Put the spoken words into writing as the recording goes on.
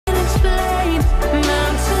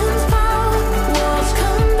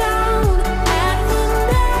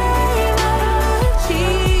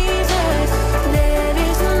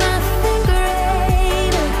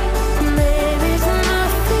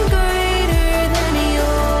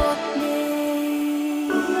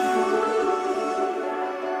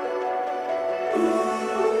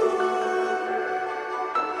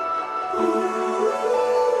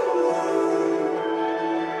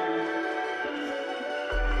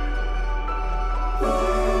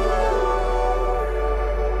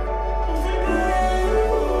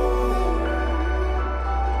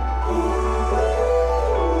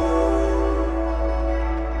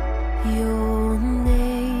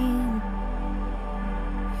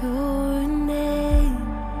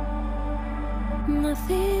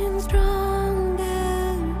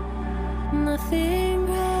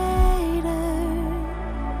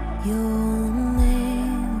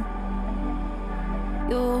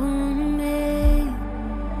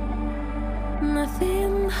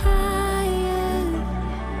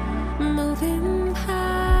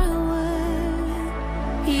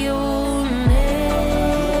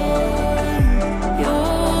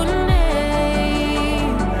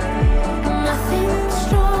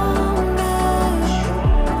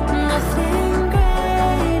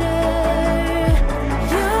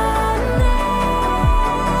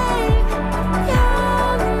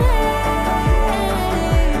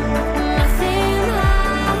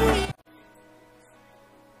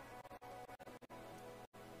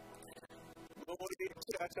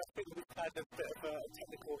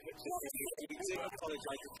technical hitches. We do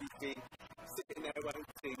apologise if you've been sitting there waiting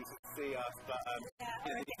to see us, but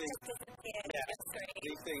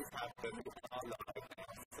these things happen in our life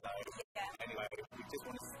now. So anyway, we just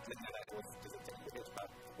want to let you know that it was just a technical hitch,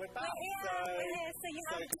 but we're back. So you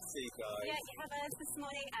have, good to see you guys. Yeah, you have us this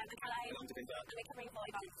morning, Caroline, and we're covering for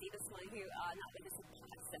Ivancy this morning, who are not with us in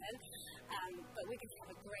person. But we're going to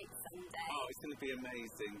have a great Sunday. Oh, it's going to be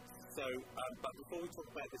amazing. So, but before we talk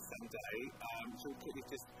about this Sunday, shall we quickly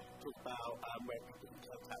just talk about where people can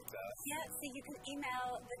contact us? Yeah, so you can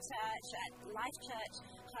email the church at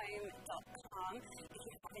lifechurchhome.com if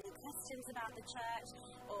you have any questions about the church,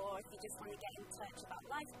 or if you just want to get in touch about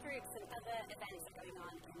life groups and other events that are going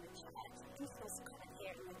on in the church. You can also comment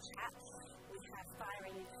here in the chat. We have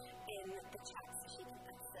firing in the chat section.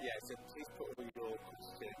 Yeah, so please put all your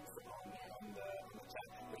questions on the chat.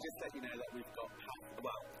 We'll just let you know that we've got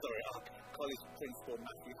our college principal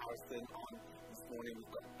Matthew Harrison on this morning. We've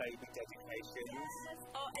got baby dedications. Yes.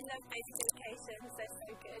 Oh, I love baby dedications. They're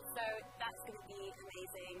so good. So that's going to be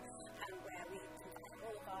amazing, where we invite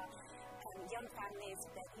all of our young families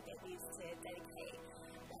with their babies to dedicate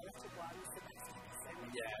their little ones. So that's so much.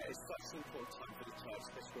 Yeah, it's such an important time for the church,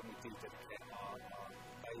 especially when we do dedicate our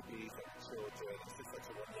babies and children. It's just such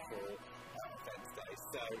a wonderful Defence Day.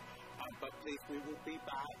 So, but please, we will be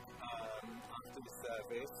back after the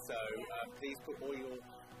service. So please put all your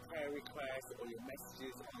prayer requests, all your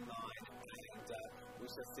messages online, and we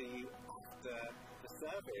shall see you after the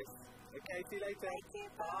service. Okay, see you later. Thank you.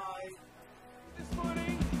 Bye. This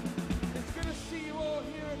morning, it's good to see you all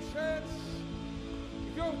here at church.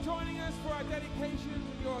 If you're joining us for our dedications,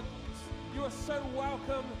 you are so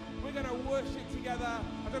welcome. We're going to worship together.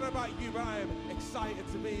 I don't know about you, but I am excited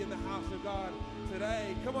to be in the house of God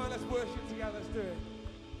today. Come on, let's worship together. Let's do it.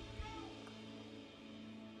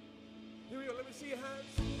 Here we go. Let me see your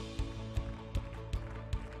hands.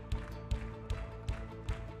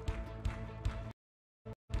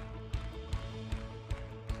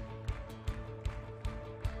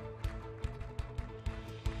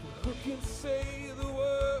 Who can say the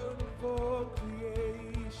word for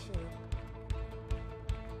creation?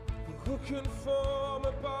 Who can form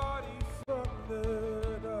a body from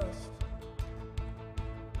the dust?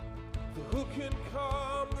 Who can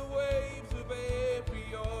calm the waves of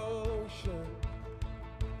every ocean?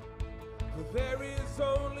 For there is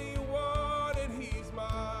only one, and He's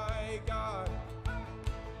my God.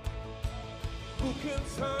 Who can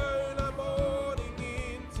turn our mourning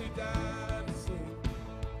into dancing?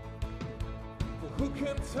 Who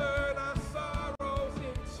can turn our sorrows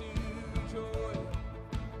into joy?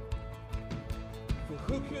 For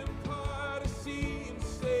who can part a sea and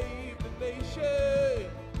save the nation?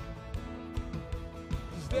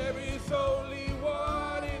 'Cause there is only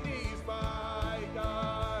one, and He's my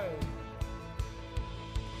God.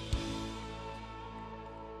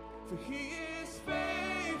 For He is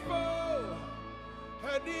faithful,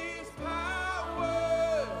 and His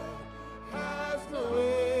power has no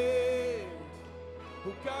end.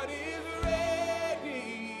 Oh, God is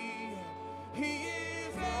ready, He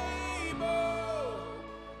is able.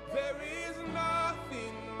 There is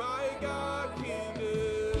nothing my God can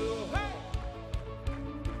do. Hey!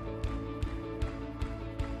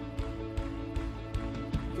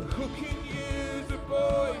 For who can use a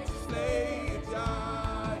boy to slay a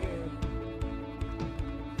giant?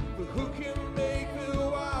 For who can make the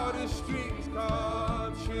wildest dreams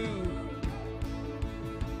come true?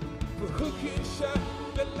 For who can shut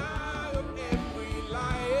the lie of every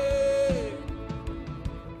lion?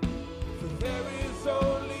 For there is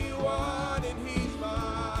only one, and He's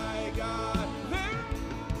my God.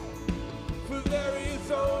 For there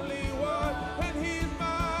is only one, and He's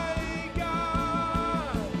my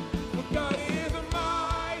God. For God is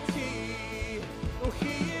mighty, oh,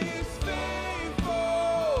 He is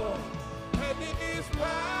faithful, and in His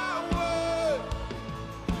power.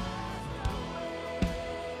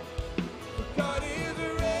 For God is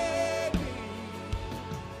ready,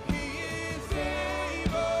 He is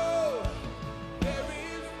able. There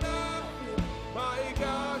is nothing my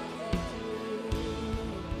God can do.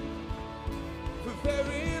 For there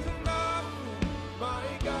is nothing my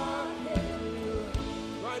God can do.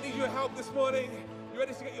 Right, I need your help this morning. You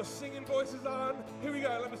ready to get your singing voices on? Here we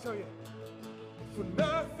go, let me show you. For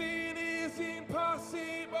nothing is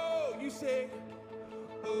impossible. You sing.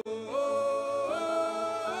 Oh,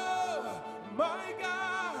 my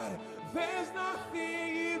God, there's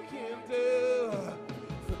nothing you can do.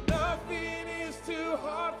 For nothing is too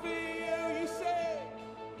hard for you. You say.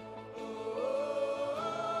 Oh,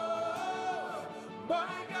 my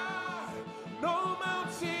God, no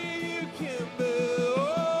mountain you can move.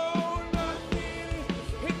 Oh, nothing is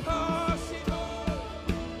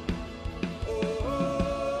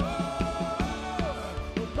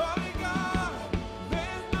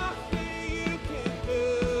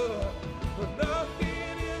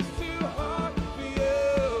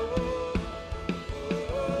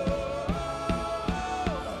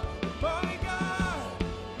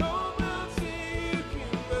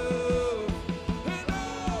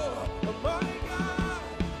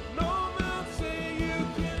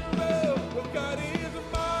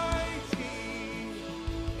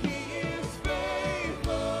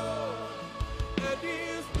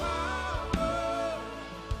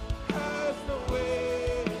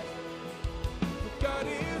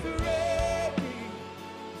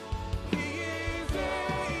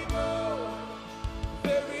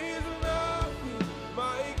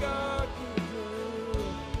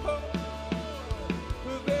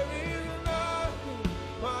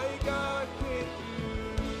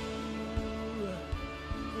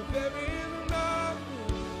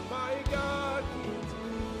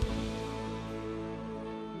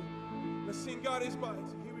Let's sing God is mighty.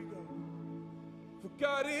 Here we go. For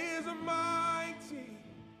God is mighty.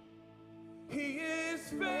 He is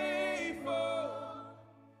faithful.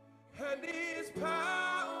 And his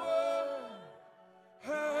power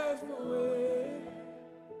has no end.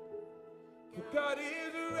 For God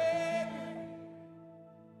is ready.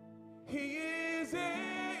 He is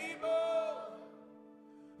able.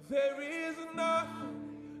 There is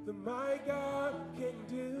nothing that my God can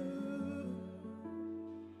do.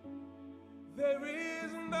 There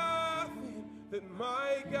is nothing that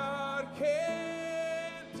my God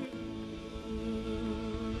can do.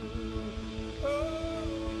 Oh,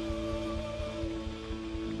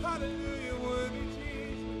 hallelujah, worthy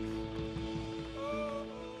Jesus. Oh,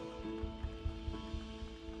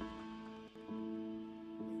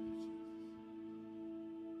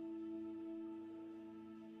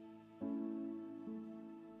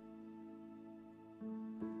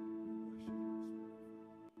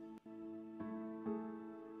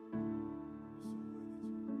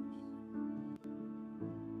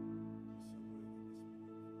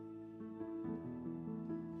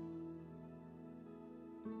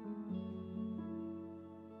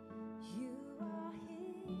 You are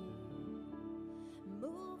here,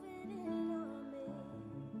 moving in our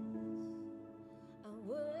midst. I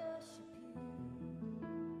worship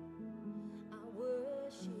you. I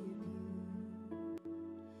worship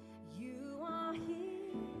you. You are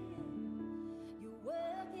here. You're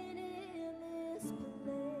working in this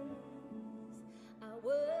place. I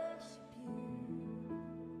worship you.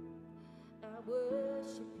 I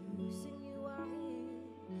worship you. Sing, you are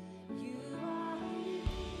here. You are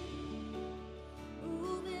here.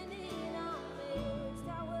 Moving in our midst,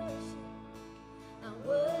 I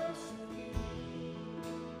worship you,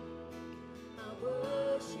 I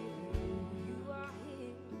worship you,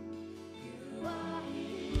 you are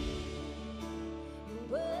here, you're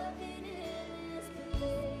working in this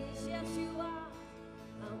place, yes you are,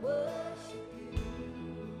 I worship you,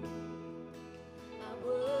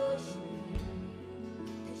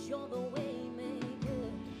 'cause you're the way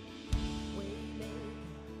maker,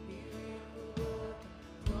 miracle worker,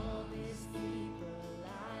 promise keeper,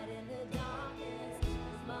 light in the darkness,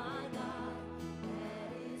 my God,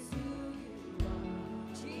 that is who you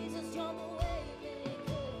are. Jesus, you're the way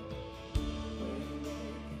maker,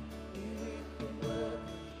 miracle worker,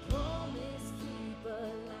 promise keeper,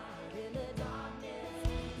 light in the darkness,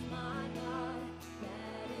 my God,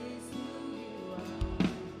 that is who you are.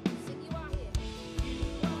 Sing, you are here,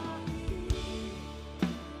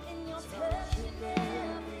 and you're touching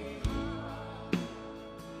every heart.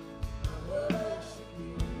 I worship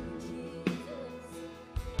you, Jesus.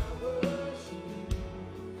 I worship you.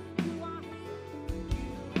 You are here,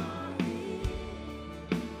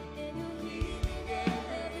 and you're healing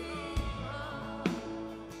every heart.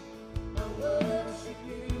 I worship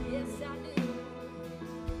you, yes I do.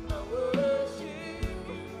 I worship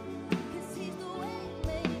you, 'cause he's the way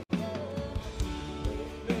maker.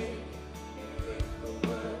 Miracle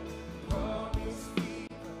worker, promise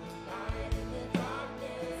keeper, light in the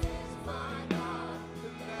darkness, my God,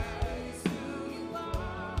 that is who you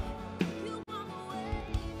are. You are the way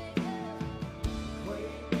maker,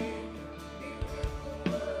 miracle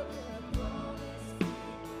worker, promise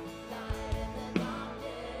keeper, light in the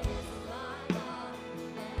darkness, my God,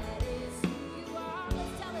 that is who you are.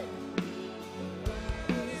 Let's tell it.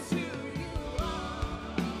 That is who you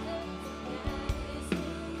are. That is who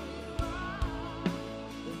you are.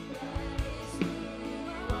 That is who you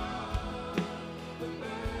are.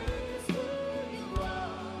 That is who you are.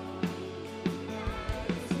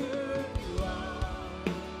 That is who you are.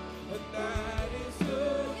 and that is who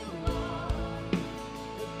You are.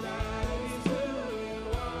 that is who you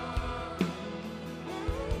are.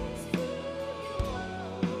 That is who you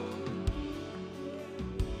are.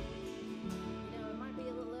 It might be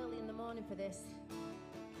a little early in the morning for this,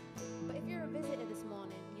 but if you're a visitor this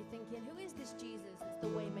morning, you're thinking, who is this Jesus that's the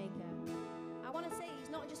Waymaker? I want to say he's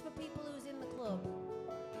not just for people who's in the club.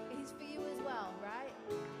 He's for you as well, right?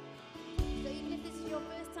 So even if this is your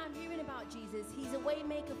first time hearing about Jesus, he's a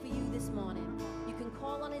Waymaker for you this morning. You can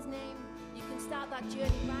call on his name. You can start that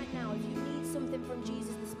journey right now. If you need something from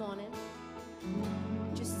Jesus this morning,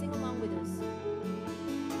 just sing along with us.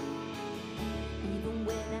 Even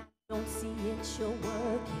when I don't see it, you're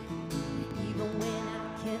working. Even when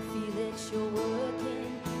I can't feel it, you're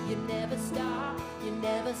working. You never stop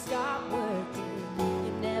working.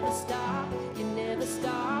 You never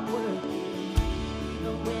stop working.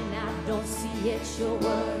 Even when I don't see it, you're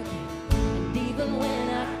working. And even when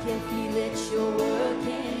I can't feel it, you're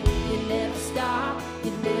working. You never stop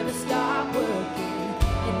working.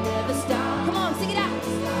 You never stop. Come on, sing it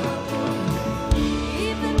out.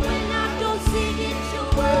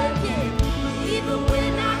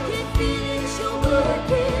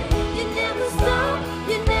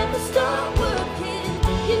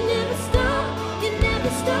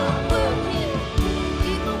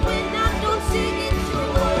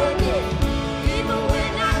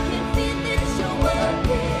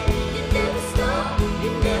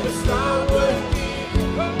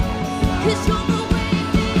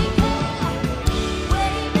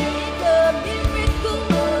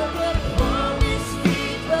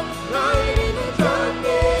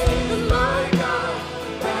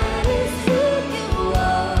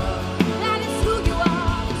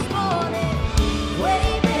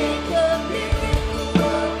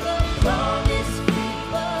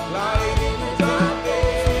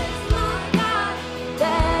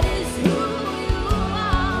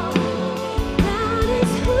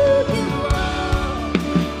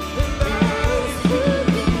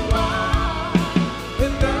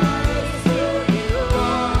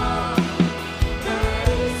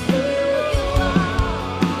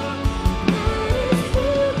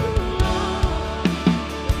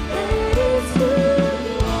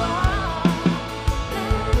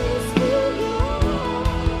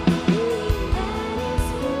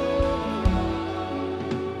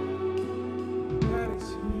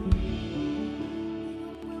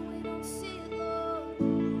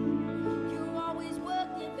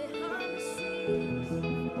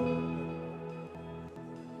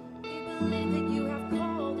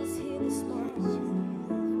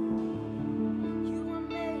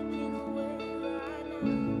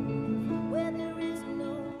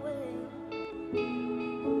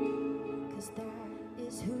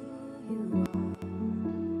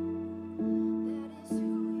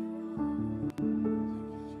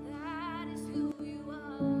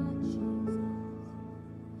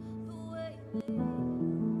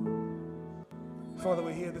 Father,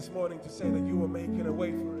 we're here this morning to say that you are making a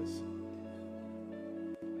way for us.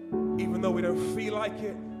 Even though we don't feel like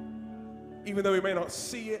it, even though we may not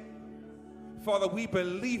see it, Father, we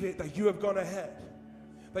believe it that you have gone ahead,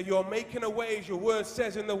 that you're making a way, as your word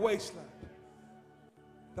says, in the wasteland.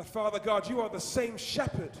 That, Father God, you are the same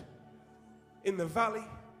shepherd in the valley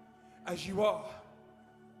as you are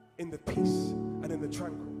in the peace and in the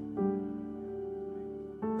tranquil.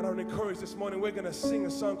 And I would encourage this morning, we're going to sing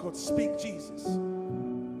a song called Speak Jesus.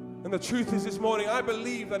 And the truth is, this morning, I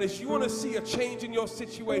believe that if you want to see a change in your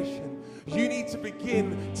situation, you need to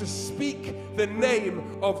begin to speak the name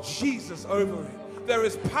of Jesus over it. There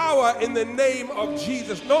is power in the name of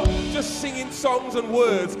Jesus, not just singing songs and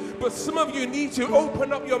words, but some of you need to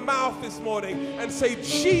open up your mouth this morning and say,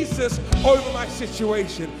 Jesus over my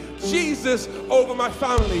situation, Jesus over my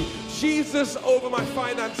family, Jesus over my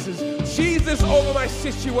finances, Jesus over my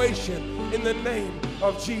situation, in the name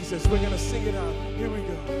of Jesus. We're going to sing it out. Here we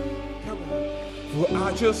go. Come on. For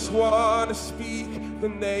I just want to speak the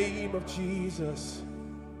name of Jesus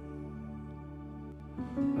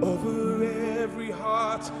over every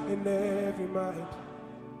heart and every mind.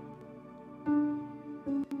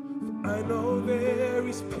 For I know there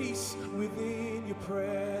is peace within your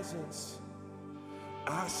presence.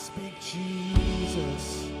 I speak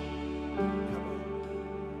Jesus. Come on.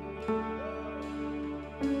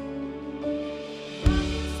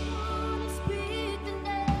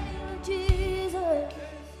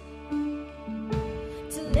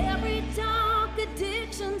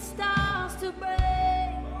 Starts to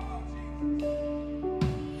break,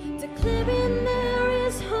 declaring there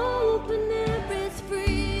is hope and there is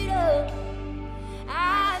freedom.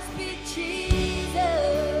 I speak Jesus,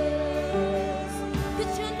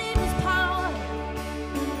 'cause your name is power,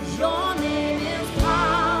 your name is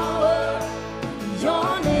power,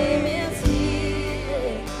 your name is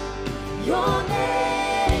healing, your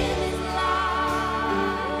name is life.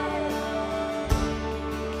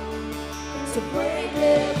 So break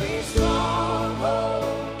every stronghold,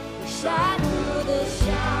 shine through the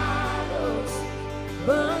shadows,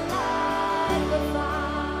 burn like a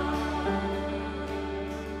fire.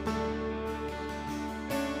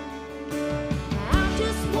 I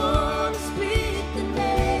just want to speak the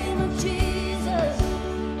name of Jesus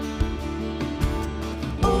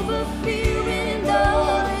over fear and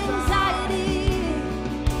all anxiety,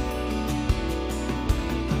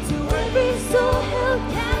 to every soul held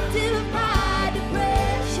captive by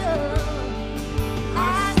depression. I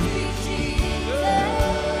speak Jesus.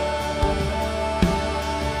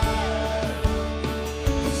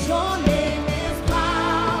 'Cause your name is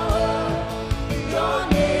power, your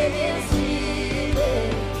name is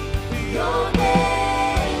healing, your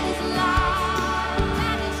name is life.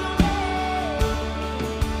 That is your name.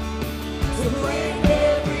 To break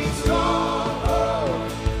every stronghold,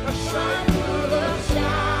 shine through the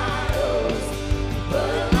shadows,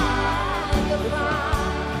 burn like a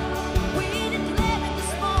fire. We declare it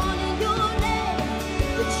this morning, your name,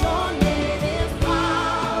 that your name is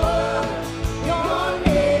power.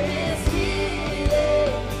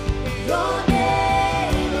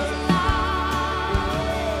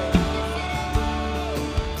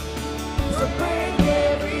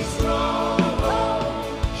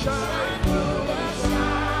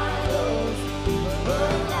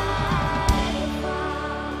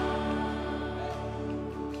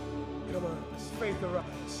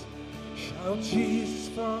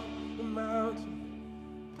 on the mountain.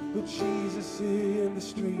 Oh, Jesus in the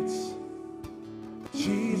streets.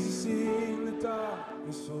 Jesus in the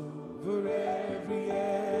darkness over every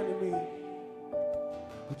enemy.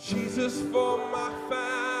 Oh, Jesus for my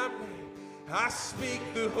family. I speak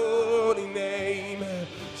the holy name,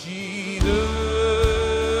 Jesus.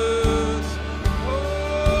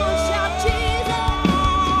 Oh, shout Jesus.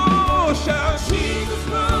 Oh, shout Jesus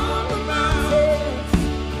from the mountains.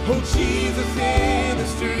 Oh, Jesus in the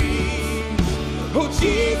streets. Oh,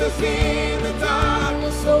 Jesus in the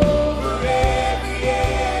darkness over every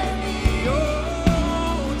enemy.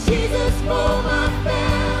 Oh, Jesus for my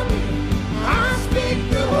family. I speak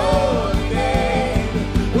the holy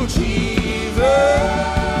name. Oh, Jesus.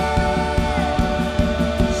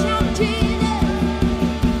 Shout Jesus.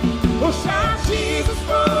 Oh, shout Jesus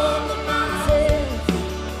from the mountains.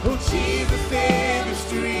 Oh, Jesus in the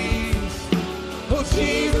streets. Oh,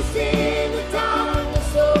 Jesus in the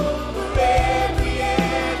darkness over every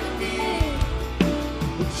enemy.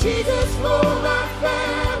 Oh, Jesus for my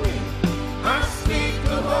family. I speak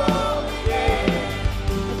the holy name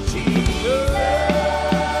of Jesus.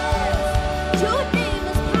 Your name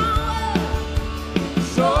is power.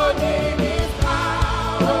 Your name is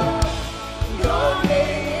power. Your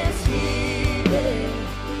name is healing.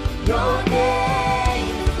 Your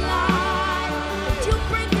name is life. You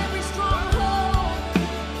break every stronghold.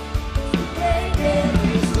 Break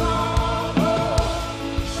every stronghold.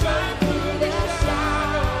 Shine through the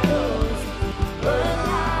shadows. Burn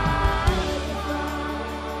like a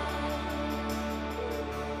fire.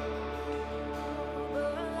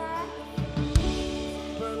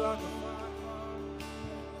 Burn like a fire.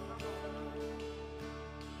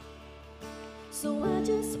 So I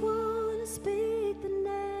just want to speak the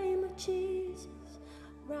name of Jesus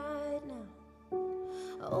right now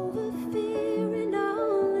over fear and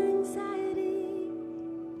all anxiety.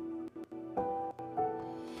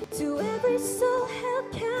 To every soul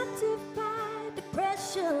held captive by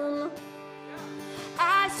depression,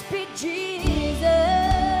 I speak Jesus.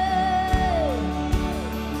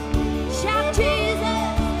 Shout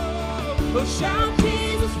Jesus. Oh, shout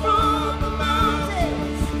Jesus from the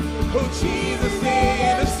mountains. Oh, Jesus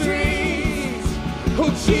in the streets. Oh,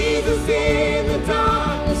 Jesus in the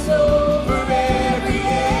darkness over every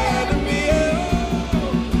enemy.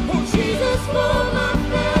 Oh, Jesus for my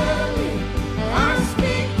family. I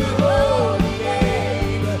speak the holy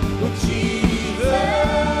name of Jesus.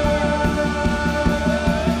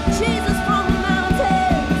 Jesus from the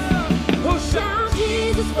mountains. Oh, shout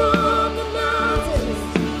Jesus from the mountains.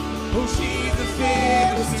 Oh, Jesus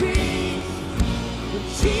in the streets.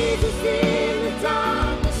 Jesus in the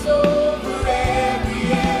darkness over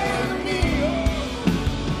every enemy.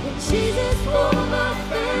 Jesus for my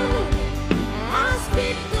family. I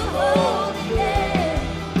speak the holy name.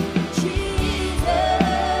 Jesus.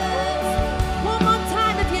 One more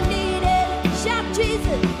time if you need it. Shout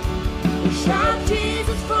Jesus. Shout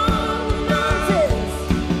Jesus from the mountains.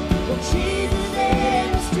 Jesus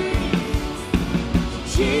in the streets.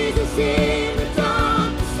 Jesus in the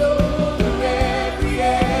darkness over every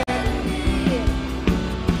enemy.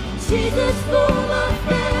 Jesus for my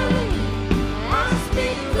family. I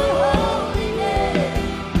speak the holy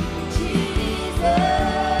name. Jesus.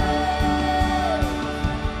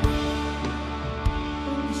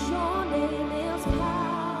 Your name is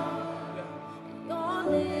power.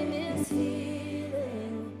 Your name is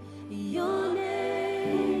healing. Your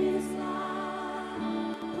name is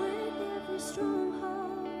life. Break every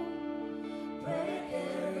stronghold. Break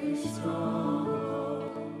every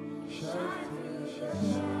stronghold. Shine through the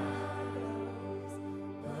shadows.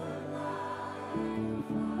 Burn like a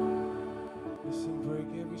fire. Listen, break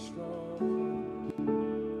every stronghold.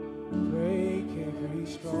 Break every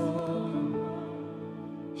stronghold.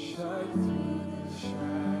 Shine through the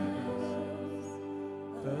shadows.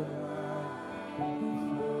 Burn like a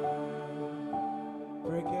fire.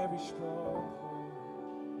 Break every stronghold.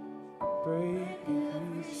 Break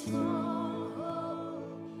every stronghold.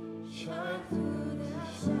 Shine through the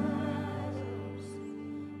shadows.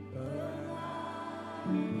 Burn like a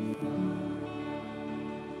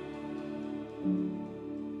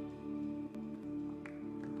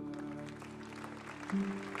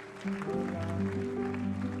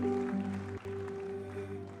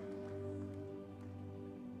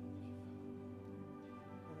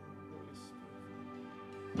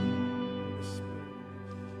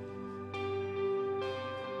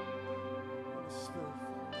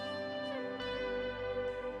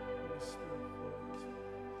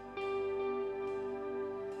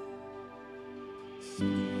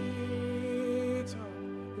Spirit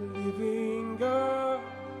of the living God,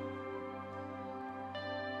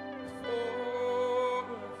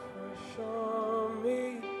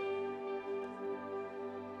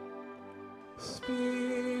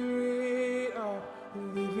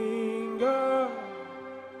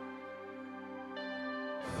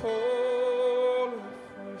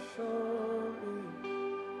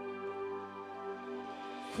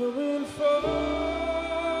 come and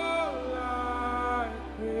fall like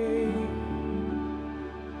rain.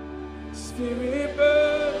 Spirit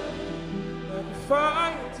burn like a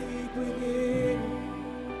fire deep within.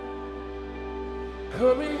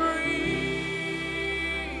 Come and breathe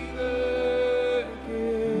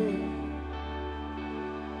again.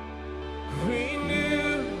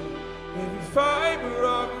 Renew every fiber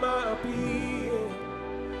of my being.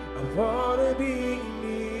 I wanna be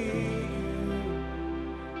near you,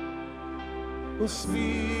 oh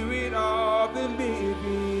Spirit of the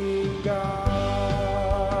living God.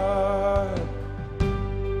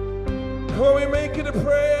 Come on, we make it a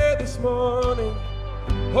prayer this morning.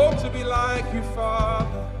 Hope to be like you,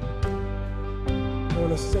 Father. Come on,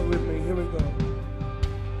 let's sing with me. Here we go.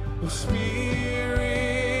 Oh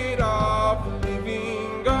Spirit of the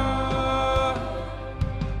living God,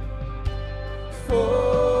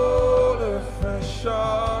 fall afresh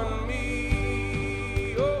on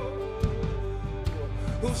me. Oh,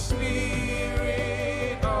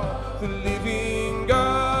 Spirit of the living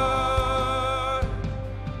God,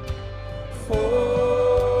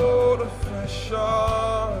 fall afresh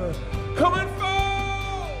on. Come and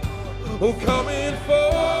fall. Oh, come and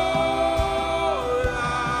fall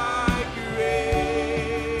like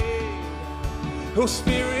rain. Oh,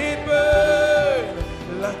 Spirit burn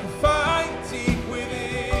like a fire deep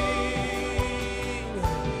within.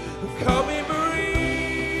 Oh, come and breathe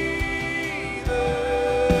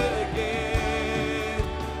again.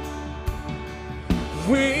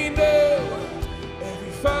 We know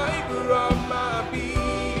every fiber of my being.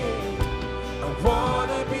 I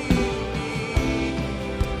wanna be near you,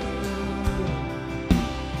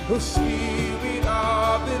 oh Spirit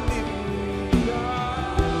of the living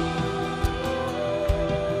God.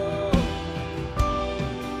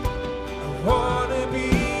 I wanna be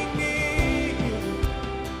near you,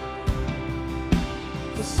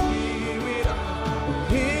 the Spirit of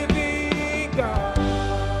the living God.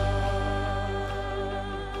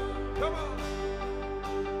 Come on.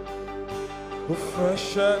 Oh,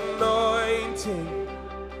 fresh anointing,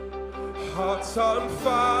 hearts on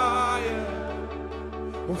fire,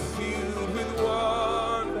 oh, filled with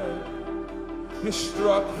wonder, you're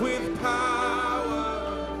struck with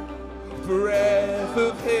power, breath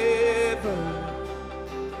of heaven,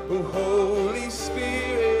 oh, Holy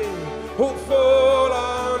Spirit, oh, fall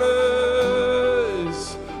on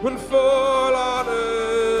us, and fall on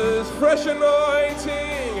us, fresh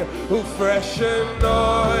anointing, oh, fresh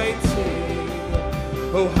anointing.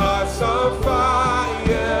 Oh, hearts on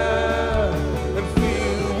fire and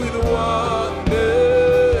filled with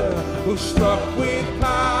wonder, who struck with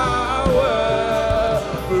power,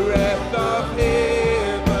 breath of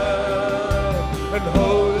heaven, and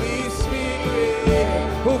Holy Spirit,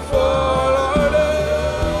 who fall on us.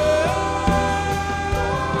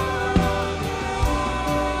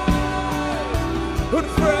 And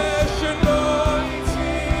fresh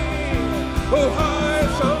anointing, oh,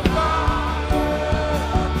 hearts on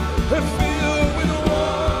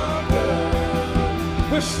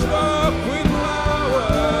struck with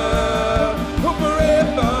power, the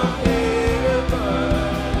breath of heaven,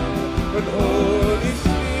 and Holy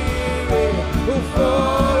Spirit, who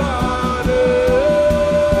fall on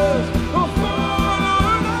us, who fall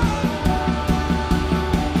on us,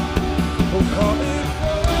 who come and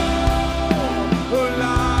fall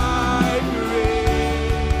like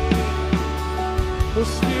rain, who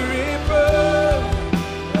Spirit burn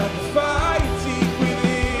like fire deep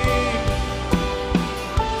within.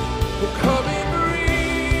 Come and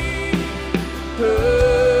breathe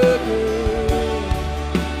again.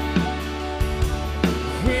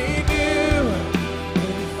 Renew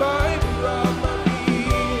every fiber of my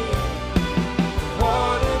being.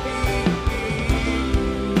 Wanna be near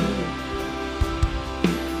you,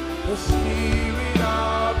 the Spirit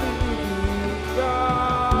of the living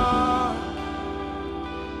God.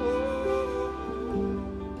 Oh,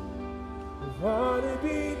 wanna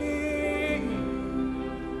be near you,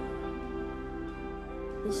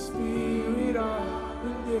 the Spirit of the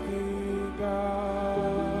living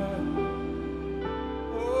God.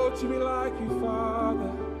 Oh, to be like you,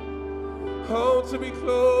 Father. Oh, to be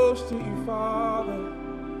close to you, Father.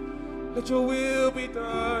 Let your will be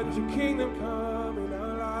done, let your kingdom come in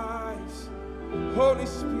our lives. Holy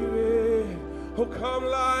Spirit, oh, come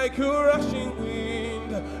like a rushing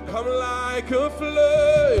wind, come like a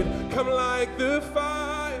flood, come like the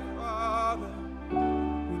fire, Father. We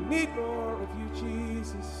need more of you,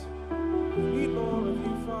 Jesus. We need more of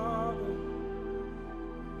you, Father.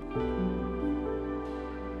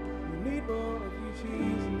 We need more of you,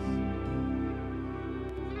 Jesus.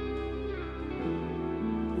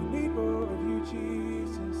 We need more of you,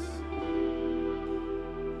 Jesus.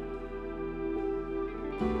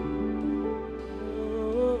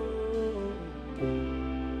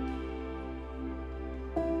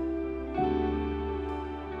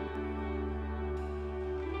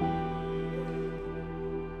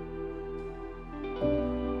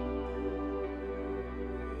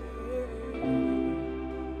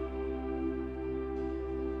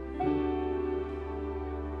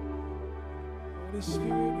 Holy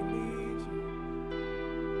Spirit, we need you.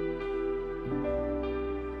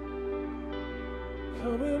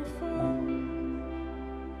 Come and fall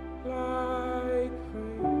like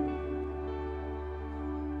rain.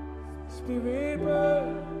 Spirit,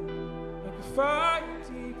 burn like a fire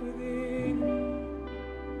deep within you.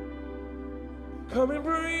 Come and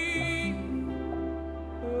breathe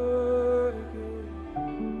again.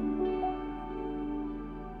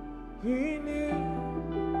 Renew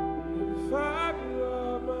the fire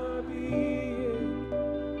of my being.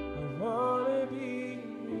 I wanna be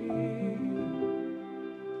with you.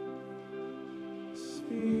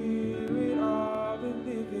 Spirit of the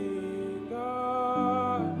living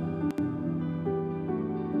God.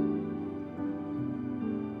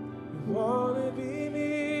 I wanna be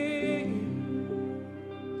near you.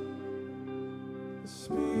 The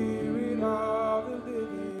Spirit of the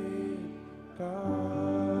living God.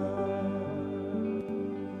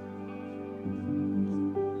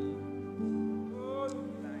 Oh,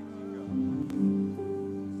 thank you, God.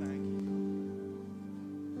 Thank you.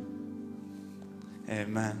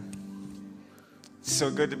 Amen. It's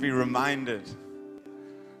so good to be reminded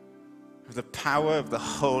of the power of the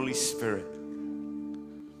Holy Spirit.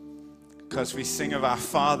 Because we sing of our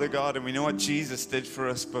Father God and we know what Jesus did for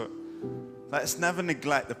us, but let's never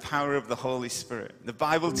neglect the power of the Holy Spirit. The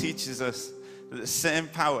Bible teaches us that the same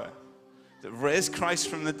power that raised Christ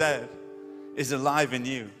from the dead is alive in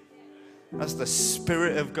you. That's the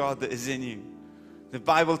Spirit of God that is in you. The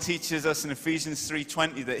Bible teaches us in Ephesians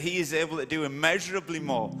 3:20 that He is able to do immeasurably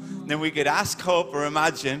more than we could ask, hope, or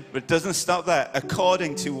imagine, but it doesn't stop there.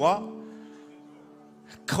 According to what?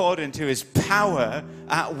 According to His power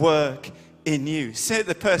at work in you. Say to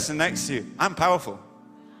the person next to you, I'm powerful.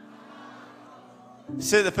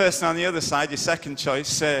 Say to the person on the other side, your second choice,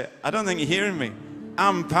 say, I don't think you're hearing me.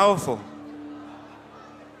 I'm powerful.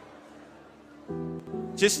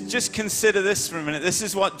 Just consider this for a minute. This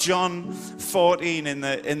is what John 14 in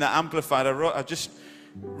the Amplified, I've just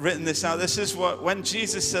written this out. This is what, when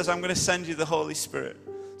Jesus says, I'm going to send you the Holy Spirit.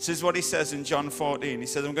 This is what He says in John 14. He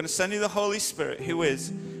says, I'm going to send you the Holy Spirit, who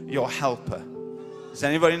is your helper. Does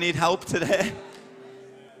anybody need help today?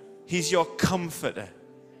 He's your comforter.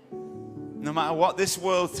 No matter what this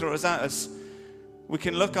world throws at us, we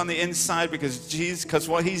can look on the inside because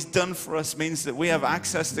what He's done for us means that we have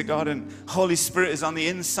access to God, and Holy Spirit is on the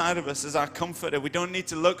inside of us as our comforter. We don't need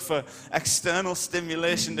to look for external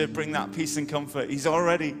stimulation to bring that peace and comfort. He's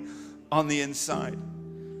already on the inside.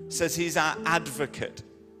 It says He's our advocate.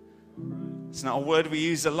 It's not a word we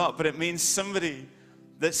use a lot, but it means somebody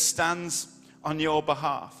that stands on your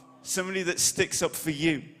behalf, somebody that sticks up for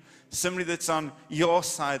you, somebody that's on your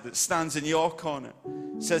side, that stands in your corner.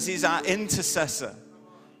 It says He's our intercessor.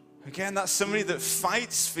 Again, that's somebody that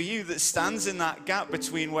fights for you, that stands in that gap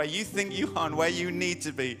between where you think you are and where you need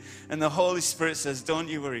to be. And the Holy Spirit says, don't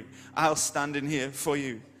you worry, I'll stand in here for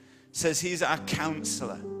you. It says He's our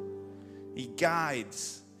counselor. He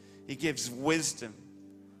guides, He gives wisdom,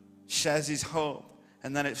 shares His hope.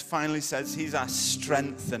 And then it finally says He's our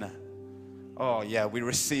strengthener. Oh yeah, we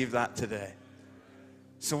receive that today.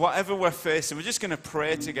 So whatever we're facing, we're just going to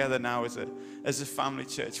pray together now as a family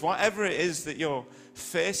church. Whatever it is that you're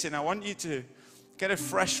facing, I want you to get a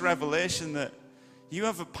fresh revelation that you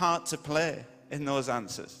have a part to play in those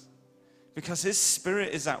answers. Because His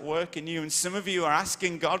Spirit is at work in you. And some of you are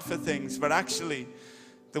asking God for things, but actually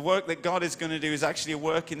the work that God is going to do is actually a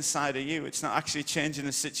work inside of you. It's not actually changing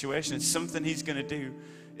the situation. It's something He's going to do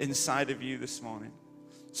inside of you this morning.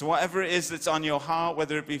 So whatever it is that's on your heart,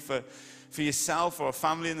 whether it be for yourself or a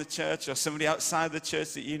family in the church or somebody outside the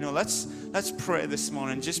church that you know, let's pray this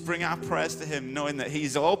morning. Just bring our prayers to Him, knowing that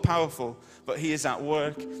He's all powerful, but He is at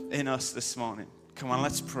work in us this morning. Come on,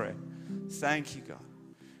 let's pray. Thank you, God.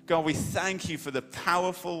 God, we thank You for the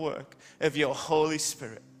powerful work of Your Holy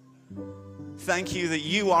Spirit. Thank You that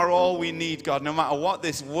You are all we need, God. No matter what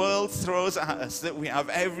this world throws at us, that we have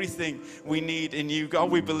everything we need in You. God,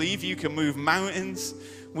 we believe You can move mountains.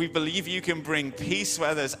 We believe You can bring peace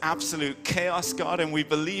where there's absolute chaos, God, and we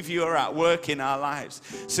believe You are at work in our lives.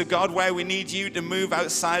 So, God, where we need You to move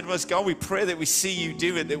outside of us, God, we pray that we see You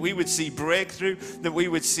do it, that we would see breakthrough, that we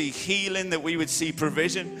would see healing, that we would see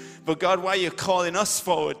provision. But, God, where You're calling us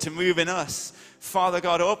forward to move in us, Father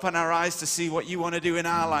God, open our eyes to see what You want to do in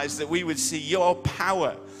our lives, that we would see Your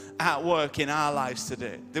power at work in our lives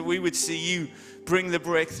today, that we would see You bring the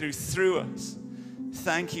breakthrough through us.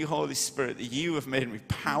 Thank You, Holy Spirit, that You have made me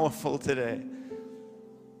powerful today.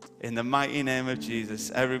 In the mighty name of Jesus.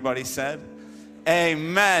 Everybody said,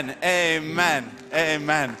 amen, amen,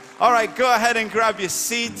 amen. All right, go ahead and grab your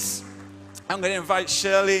seats. I'm going to invite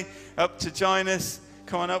Shirley up to join us.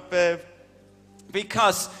 Come on up, babe.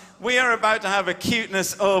 because we are about to have a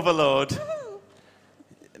cuteness overload.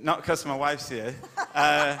 Not because my wife's here.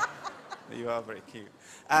 You are very cute.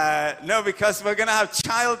 No, because we're going to have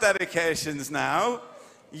child dedications now.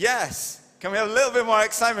 Yes. Can we have a little bit more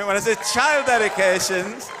excitement when I say child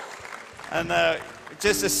dedications? And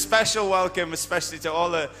just a special welcome, especially to all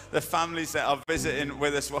the families that are visiting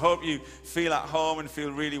with us. We hope you feel at home and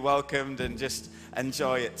feel really welcomed and just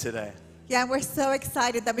enjoy it today. Yeah, and we're so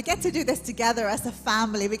excited that we get to do this together as a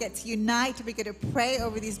family. We get to unite, we get to pray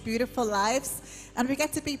over these beautiful lives, and we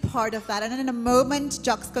get to be part of that. And in a moment,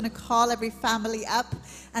 Jock's going to call every family up,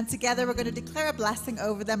 and together we're going to declare a blessing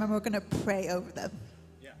over them, and we're going to pray over them.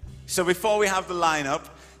 So before we have the lineup,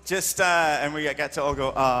 just and we get to all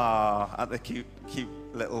go at the cute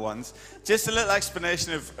little ones. Just a little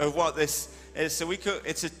explanation of what this is. So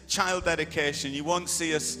it's a child dedication. You won't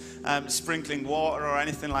see us sprinkling water or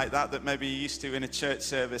anything like that maybe you're used to in a church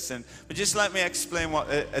service. But just let me explain what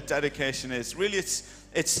a dedication is. Really,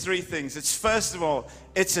 it's three things. It's first of all,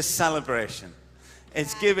 it's a celebration.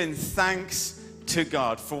 It's giving thanks to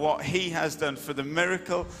God for what He has done, for the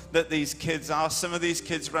miracle that these kids are. Some of these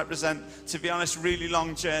kids represent, to be honest, really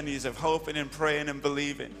long journeys of hoping and praying and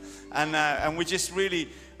believing. And we just really,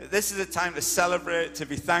 this is a time to celebrate, to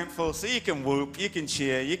be thankful. So you can whoop, you can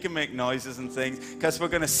cheer, you can make noises and things, because we're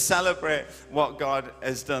going to celebrate what God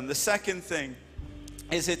has done. The second thing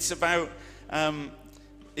is it's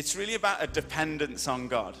really about a dependence on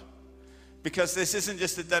God. Because this isn't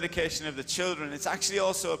just a dedication of the children, it's actually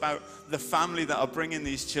also about the family that are bringing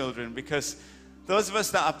these children. Because those of us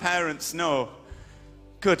that are parents know,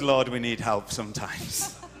 good Lord, we need help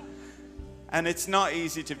sometimes. And it's not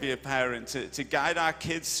easy to be a parent, to guide our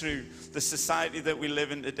kids through the society that we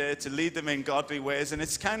live in today, to lead them in godly ways. And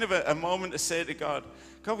it's kind of a moment to say to God,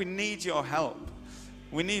 God, we need your help.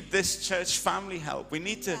 We need this church family help. We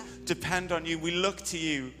need to depend on you. We look to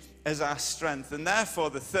you as our strength. And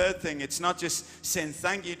therefore, the third thing, it's not just saying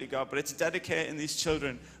thank you to God, but it's dedicating these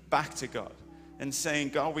children back to God and saying,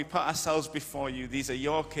 God, we put ourselves before you. These are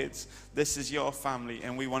your kids. This is your family,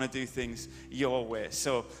 and we want to do things your way.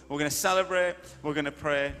 So we're going to celebrate, we're going to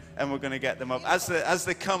pray, and we're going to get them up. As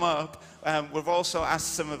they come up, we've also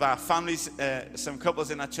asked some of our families, some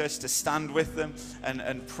couples in our church, to stand with them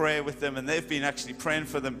and pray with them. And they've been actually praying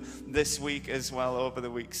for them this week as well, over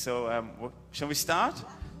the week. So shall we start?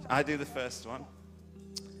 I do the first one.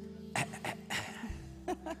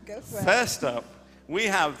 Go for it. First up, we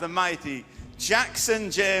have the mighty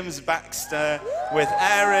Jackson James Baxter with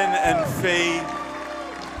Aaron and Fee.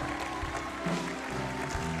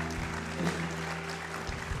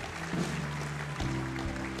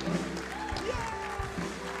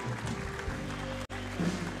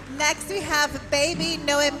 Next we have baby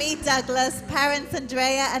Noemi Douglas, parents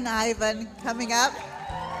Andrea and Ivan coming up.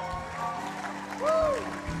 Woo.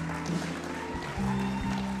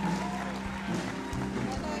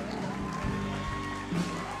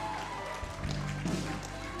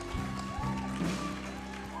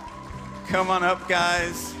 Come on up,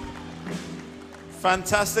 guys.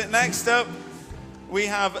 Fantastic. Next up, we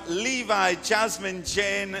have Levi, Jasmine,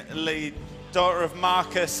 Jane Lee, daughter of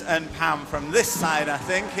Marcus and Pam, from this side, I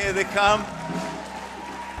think. Here they come.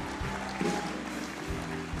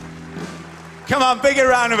 Come on, bigger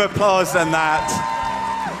round of applause than that.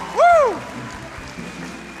 Woo!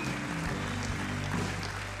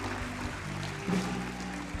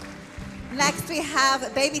 Next we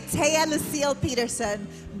have baby Taya Lucille Peterson,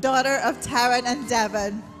 daughter of Taryn and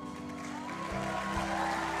Devon.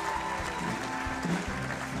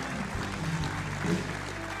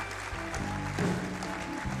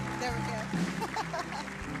 There we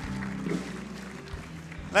go.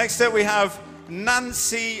 Next up, we have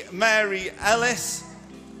Nancy Mary Ellis,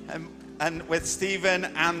 and with Stephen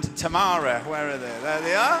and Tamara. Where are they? There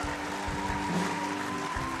they are.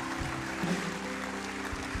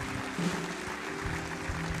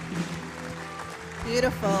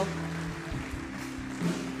 Beautiful.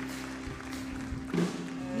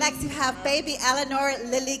 Next you have baby Eleanor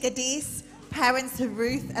Lily Gadis, parents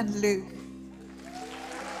Ruth and Luke.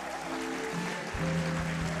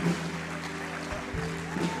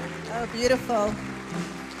 Oh, beautiful.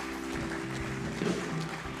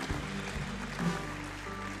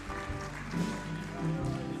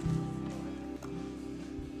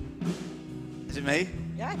 Is it me?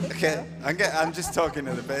 Yeah, I think Okay, so. I'm just talking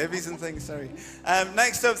to the babies and things, sorry.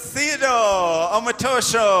 Next up, Theodore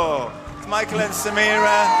Omatosho. It's Michael and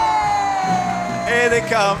Samira. Here they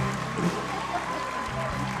come.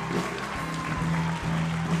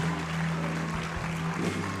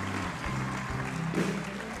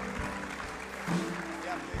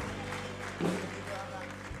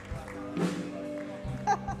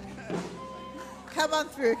 Come on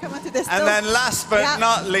through. Come on to this. And then last but Yeah.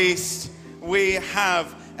 not least, we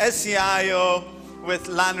have SCIO with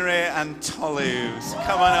Lanre and Toulouse.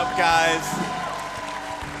 Come on up, guys.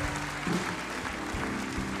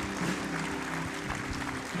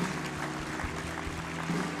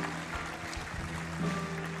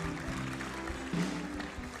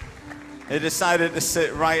 They decided to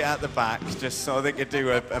sit right at the back just so they could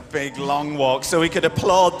do a big long walk so we could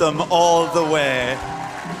applaud them all the way.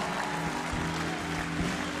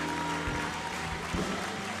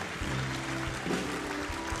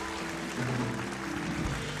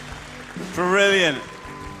 Brilliant.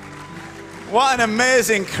 What an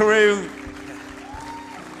amazing crew.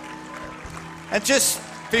 And just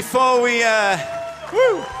before we,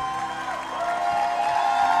 woo!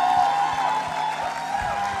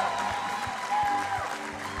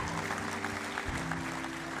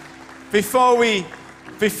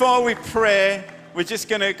 Before we pray, we're just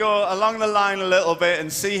going to go along the line a little bit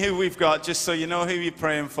and see who we've got, just so you know who you're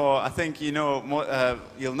praying for. I think you know,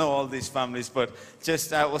 you'll know all these families, but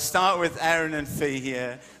just we'll start with Aaron and Fee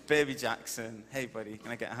here. Baby Jackson. Hey, buddy,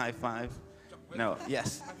 can I get a high five? No.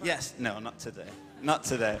 Yes. Yes. No, not today. Not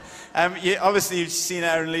today. Obviously, you've seen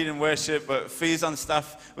Aaron lead in worship, but Fee's on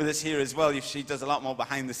staff with us here as well. She does a lot more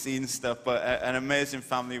behind-the-scenes stuff, but an amazing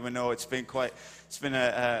family. We know it's been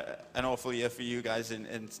an awful year for you guys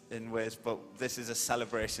in ways, but this is a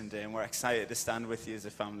celebration day, and we're excited to stand with you as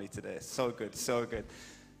a family today. So good, so good.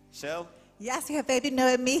 Shell? Yes, we have baby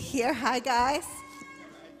Noemi here. Hi, guys.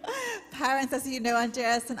 Parents, as you know,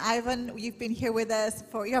 Andreas and Ivan, you've been here with us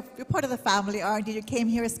you're part of the family, aren't you? You came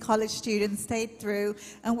here as college students, stayed through,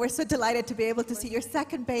 and we're so delighted to be able to see your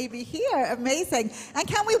second baby here. Amazing. And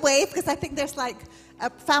can we wave? Because I think there's like a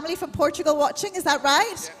family from Portugal watching. Is that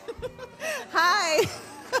right? Yeah. Hi.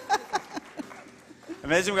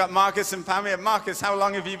 Amazing. We've got Marcus and Pammy. Marcus, how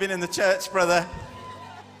long have you been in the church, brother?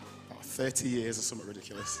 30 years or something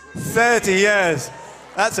ridiculous. 30 years.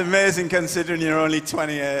 That's amazing considering you're only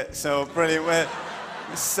 28. So brilliant. We're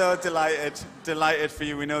so delighted for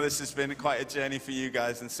you. We know this has been quite a journey for you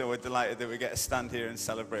guys, and so we're delighted that we get to stand here and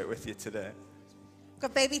celebrate with you today.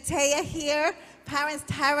 Got baby Taya here. Parents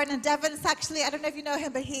Taryn and Devon's actually, I don't know if you know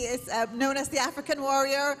him, but he is known as the African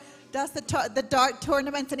Warrior. Does the dart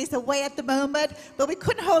tournament, and he's away at the moment. But we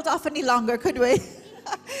couldn't hold off any longer, could we?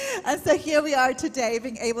 And so here we are today,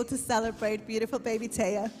 being able to celebrate beautiful baby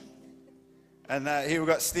Taya. And here we've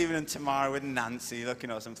got Stephen and Tamara with Nancy, looking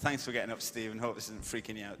awesome. Thanks for getting up, Stephen. Hope this isn't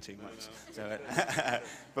freaking you out too much. So,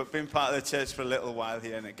 but been part of the church for a little while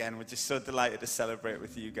here, and again, we're just so delighted to celebrate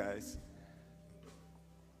with you guys.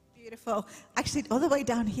 Beautiful. Actually, all the way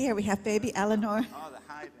down here, we have baby Eleanor. Oh, they're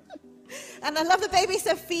hiding. And I love the baby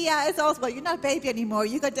Sophia as also. Well, you're not a baby anymore.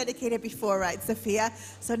 You got dedicated before, right, Sophia?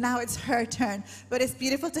 So now it's her turn. But it's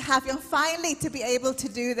beautiful to have you, and finally to be able to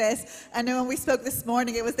do this. I know when we spoke this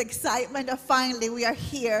morning, it was the excitement of finally we are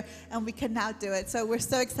here and we can now do it. So we're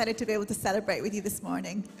so excited to be able to celebrate with you this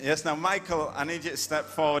morning. Yes, now, Michael, I need you to step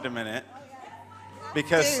forward a minute.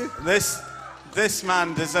 Because this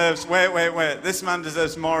man deserves, wait. This man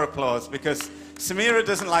deserves more applause, because Samira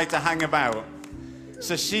doesn't like to hang about.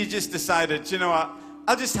 So she just decided, you know what,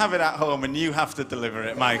 I'll just have it at home and you have to deliver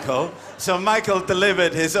it, Michael. So Michael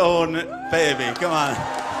delivered his own baby. Come on.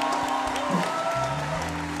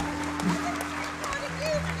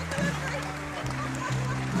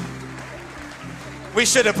 We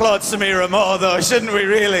should applaud Samira more, though, shouldn't we,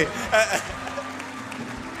 really?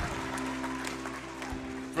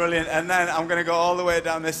 Brilliant. And then I'm going to go all the way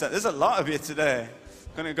down this end. There's a lot of you today.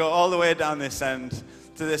 I'm going to go all the way down this end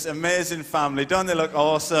to this amazing family. Don't they look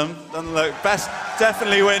awesome? Don't they look best?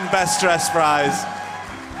 Definitely win best dressed prize.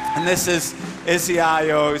 And this is Izzy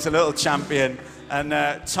Ayo, who's a little champion. And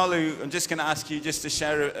Tolu, I'm just going to ask you just to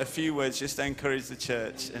share a few words just to encourage the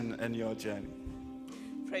church in your journey.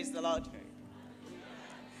 Praise the Lord.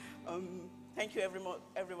 Thank you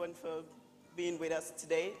everyone for being with us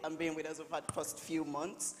today and being with us over the past few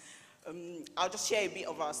months. I'll just share a bit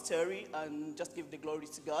of our story and just give the glory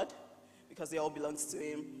to God, because it all belongs to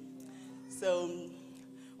Him. So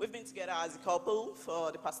we've been together as a couple for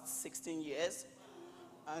the past 16 years,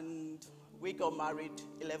 and we got married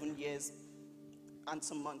 11 years and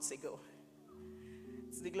some months ago.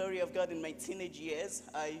 To the glory of God, in my teenage years,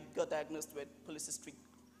 I got diagnosed with polycystic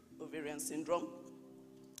ovarian syndrome,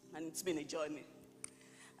 and it's been a journey.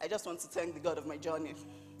 I just want to thank the God of my journey,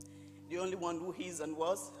 the only one who is and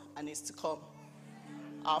was and is to come.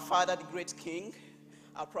 Our Father, the great King,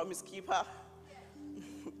 our promise keeper,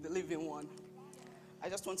 the living one. I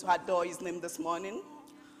just want to adore His name this morning.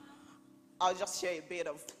 I'll just share a bit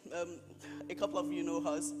of, a couple of you know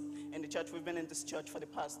us in the church. We've been in this church for the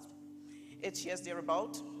past 8 years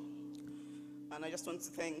thereabout. And I just want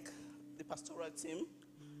to thank the pastoral team.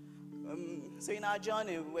 So in our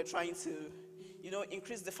journey, we were trying to,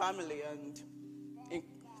 increase the family and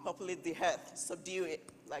populate the earth, subdue it,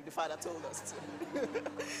 like the Father told us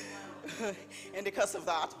to. And because of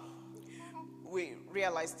that, we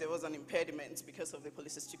realized there was an impediment because of the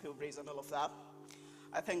polycystic ovaries and all of that.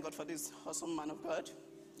 I thank God for this awesome man of God,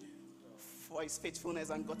 for his faithfulness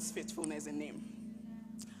and God's faithfulness in him.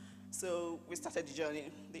 So we started the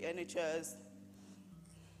journey, the NHS,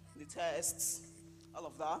 the tests, all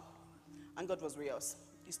of that. And God was with us.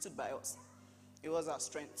 He stood by us. He was our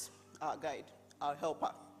strength, our guide, our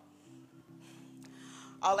helper.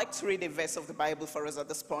 I'd like to read a verse of the Bible for us at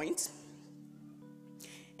this point.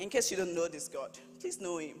 In case you don't know this God, please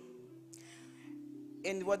know him.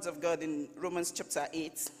 In the words of God in Romans chapter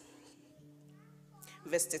 8,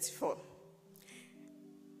 verse 34.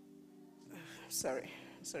 Sorry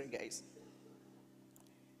guys.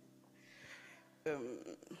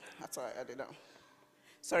 That's all right, I did that.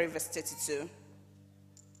 Sorry, verse 32.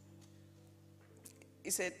 He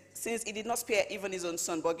said, since he did not spare even his own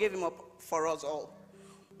son, but gave him up for us all,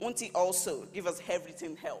 won't he also give us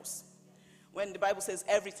everything else? When the Bible says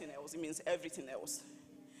everything else, it means everything else.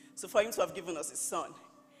 So for him to have given us his son,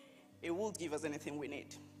 he will give us anything we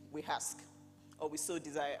need, we ask, or we so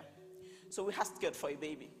desire. So we asked God for a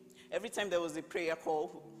baby. Every time there was a prayer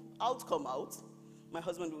call, I would come out. My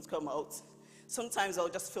husband would come out. Sometimes I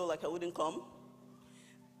would just feel like I wouldn't come.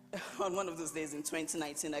 On one of those days in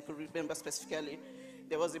 2019, I could remember specifically,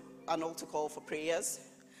 there was an altar call for prayers.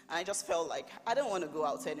 And I just felt like I don't want to go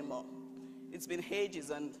out anymore. It's been ages,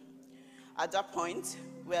 and at that point,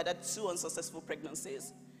 we had had 2 unsuccessful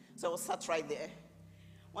pregnancies. So I was sat right there.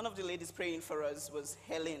 One of the ladies praying for us was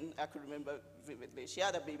Helen, I could remember vividly. She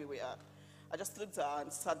had a baby with her. I just looked at her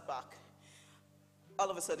and sat back. All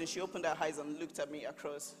of a sudden, she opened her eyes and looked at me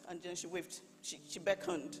across, and then she waved, she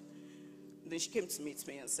beckoned. Then she came to meet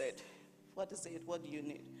me and said, what is it? What do you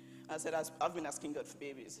need? I said, I've been asking God for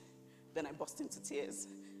babies. Then I burst into tears.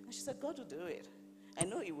 And she said, God will do it. I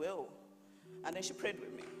know he will. And then she prayed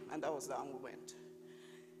with me, and that was that, and we went.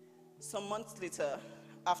 Some months later,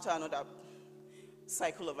 after another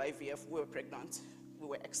cycle of IVF, we were pregnant. We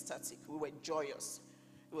were ecstatic. We were joyous.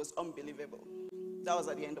 It was unbelievable. That was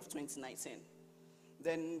at the end of 2019.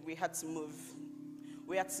 Then we had to move.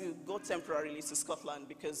 We had to go temporarily to Scotland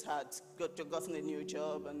because I had gotten a new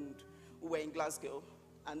job, and we were in Glasgow.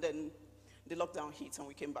 And then the lockdown hit and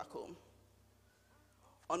we came back home.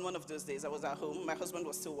 On one of those days, I was at home. My husband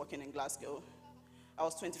was still working in Glasgow. I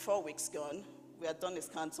was 24 weeks gone. We had done a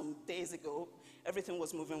scan some days ago. Everything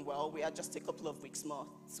was moving well. We had just a couple of weeks more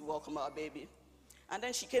to welcome our baby. And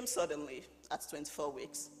then she came suddenly at 24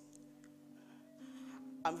 weeks.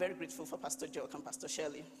 I'm very grateful for Pastor Jock and Pastor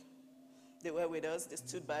Shelley. They were with us. They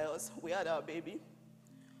stood by us. We had our baby.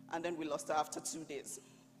 And then we lost her after 2 days.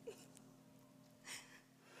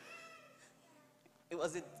 It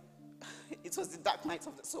was the dark night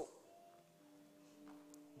of the soul.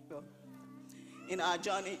 Well, in our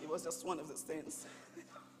journey, it was just one of those things.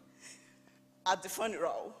 At the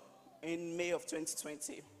funeral in May of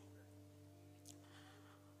 2020,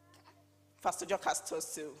 Pastor Jock asked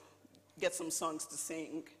us to get some songs to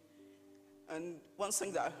sing. And one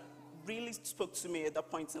song that really spoke to me at that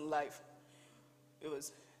point in life, it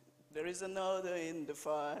was, there is another in the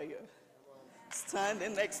fire,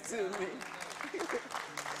 standing next to me.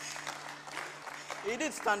 He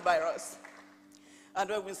did stand by us. And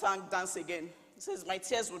when we sang Dance Again, he says, my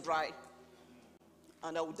tears will dry,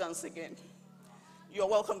 and I will dance again. You're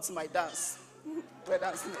welcome to my dance. We're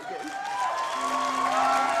dancing again.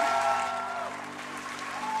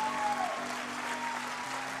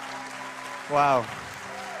 Wow.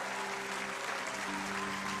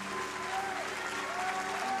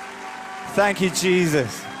 Thank you,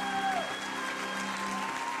 Jesus.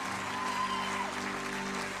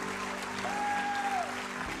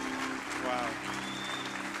 Wow.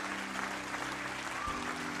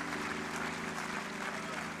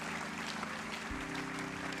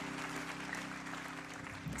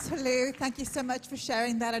 So Lou, thank you so much for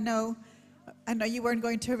sharing that. I know you weren't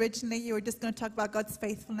going to originally. You were just going to talk about God's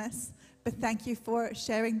faithfulness. But thank you for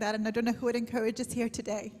sharing that. And I don't know who would encourage us here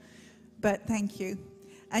today, but thank you.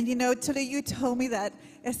 And you know, Tulu, you told me that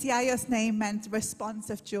Esiayo's name meant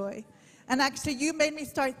response of joy. And actually, you made me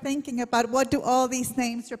start thinking about what do all these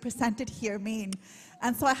names represented here mean.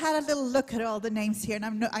 And so I had a little look at all the names here.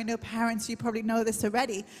 And I know parents, you probably know this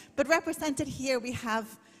already. But represented here, we have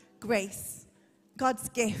grace, God's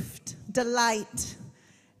gift, delight,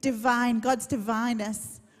 divine, God's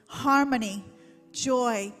divineness, harmony,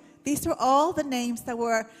 joy, These were all the names that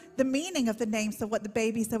were the meaning of the names of what the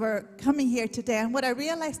babies that were coming here today. And what I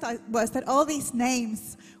realized was that all these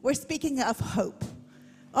names were speaking of hope.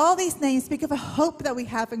 All these names speak of a hope that we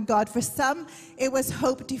have in God. For some, it was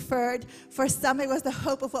hope deferred. For some, it was the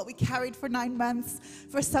hope of what we carried for 9 months.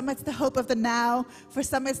 For some, it's the hope of the now. For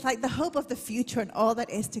some, it's like the hope of the future and all that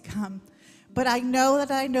is to come. But I know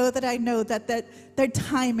that their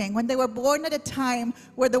timing, when they were born at a time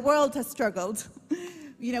where the world has struggled,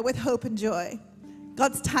 with hope and joy,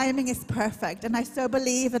 God's timing is perfect. And I so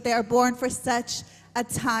believe that they are born for such a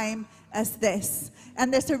time as this.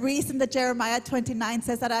 And there's a reason that Jeremiah 29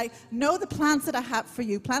 says that I know the plans that I have for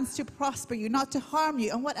you, plans to prosper you, not to harm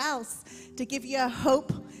you. And what else? To give you a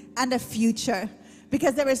hope and a future.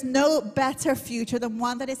 Because there is no better future than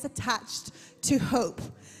one that is attached to hope.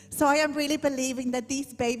 So I am really believing that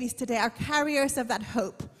these babies today are carriers of that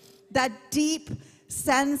hope, that deep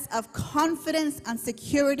sense of confidence and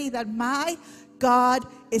security that my God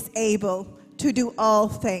is able to do all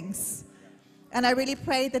things. And I really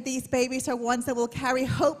pray that these babies are ones that will carry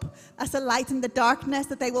hope as a light in the darkness,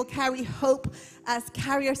 that they will carry hope as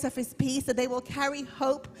carriers of his peace, that they will carry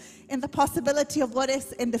hope in the possibility of what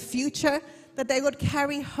is in the future, that they would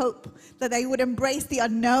carry hope, that they would embrace the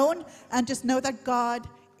unknown and just know that God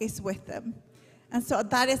is with them. And so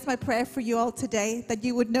that is my prayer for you all today, that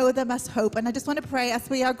you would know them as hope. And I just want to pray as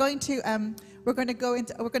we are going to, we're going to go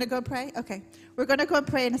and pray? Okay. We're going to go and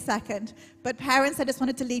pray in a second. But parents, I just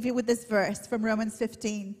wanted to leave you with this verse from Romans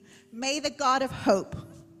 15. May the God of hope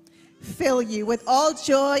fill you with all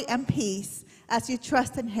joy and peace as you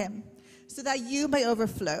trust in him, so that you may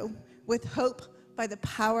overflow with hope by the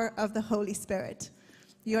power of the Holy Spirit.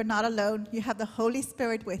 You are not alone. You have the Holy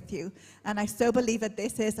Spirit with you. And I so believe that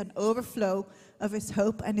this is an overflow of his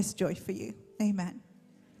hope and his joy for you. Amen.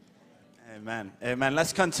 Amen. Amen.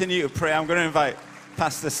 Let's continue to pray. I'm going to invite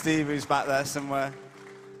Pastor Steve, who's back there somewhere.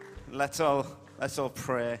 Let's all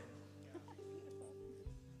pray.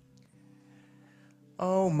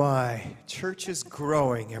 Oh my, church is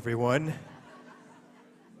growing, everyone.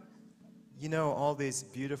 All these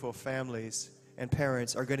beautiful families and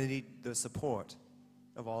parents are going to need the support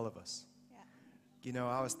of all of us. Yeah.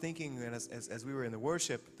 I was thinking as we were in the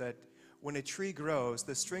worship that when a tree grows,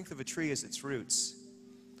 the strength of a tree is its roots.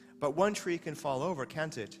 But one tree can fall over,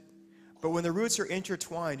 can't it? But when the roots are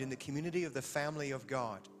intertwined in the community of the family of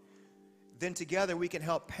God, then together we can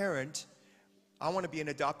help parent. I want to be an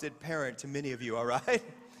adopted parent to many of you, all right?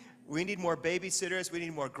 We need more babysitters. We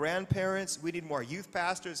need more grandparents. We need more youth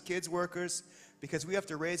pastors, kids workers, because we have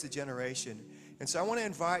to raise a generation. And so I want to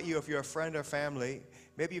invite you, if you're a friend or family,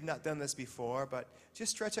 maybe you've not done this before, but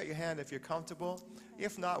just stretch out your hand if you're comfortable.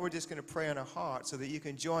 If not, we're just going to pray on our heart so that you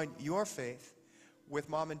can join your faith with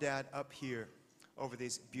mom and dad up here over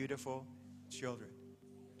these beautiful children.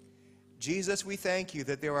 Jesus, we thank you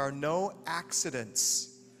that there are no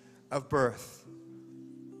accidents of birth.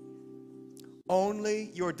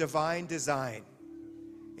 Only your divine design.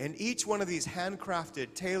 And each one of these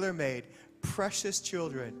handcrafted, tailor-made, precious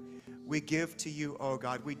children we give to you, oh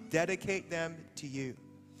God. We dedicate them to you.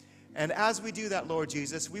 And as we do that, Lord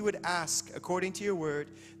Jesus, we would ask, according to your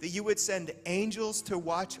word, that you would send angels to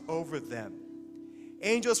watch over them.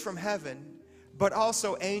 Angels from heaven, but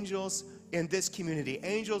also angels in this community.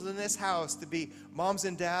 Angels in this house to be moms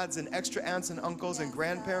and dads and extra aunts and uncles and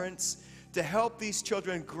grandparents to help these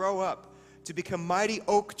children grow up to become mighty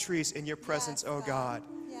oak trees in your presence, oh God.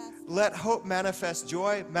 Yes. Let hope manifest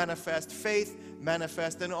joy, manifest faith,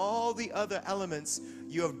 manifest, and all the other elements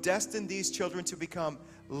you have destined these children to become.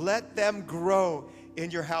 Let them grow in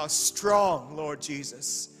your house strong, Lord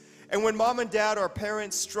Jesus. And when mom and dad or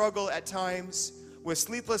parents struggle at times with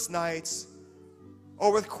sleepless nights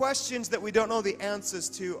or with questions that we don't know the answers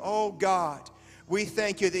to, oh God, we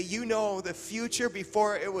thank you that you know the future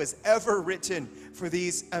before it was ever written for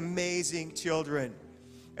these amazing children.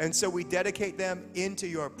 And so we dedicate them into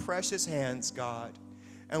your precious hands, God.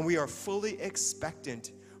 And we are fully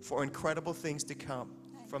expectant for incredible things to come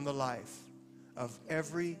from the life of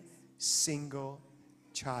every single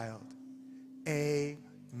child. Amen.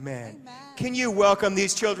 Amen. Can you welcome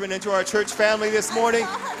these children into our church family this morning?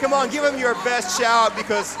 Come on, give them your best shout,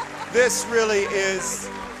 because this really is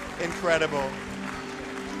incredible.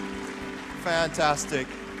 Fantastic.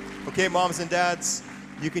 Okay, moms and dads,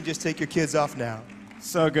 you can just take your kids off now.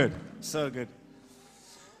 So good. So good.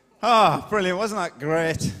 Ah, brilliant. Wasn't that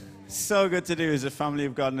great? So good to do as a family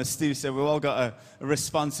of God. And as Steve said, we've all got a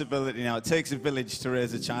responsibility now. It takes a village to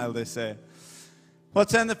raise a child, they say. Well,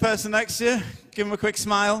 turn the person next to you. Give them a quick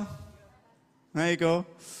smile. There you go.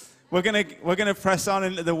 we're gonna press on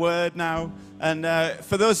into the Word now. And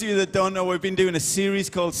for those of you that don't know, we've been doing a series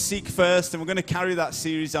called Seek First, and we're going to carry that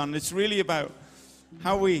series on. It's really about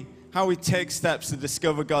how we take steps to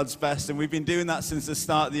discover God's best, and we've been doing that since the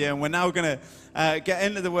start of the year. And we're now going to get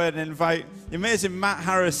into the Word and invite the amazing Matt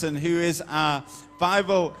Harrison, who is our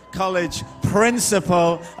Bible College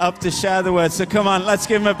principal, up to share the Word. So come on, let's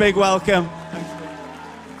give him a big welcome.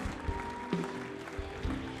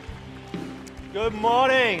 Good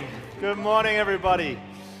morning. Good morning, everybody.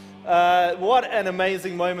 What an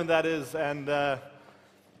amazing moment that is, and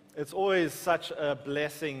it's always such a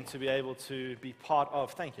blessing to be able to be part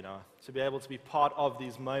of, thank you, Noah, to be able to be part of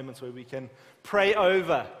these moments where we can pray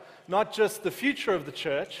over not just the future of the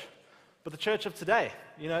church, but the church of today.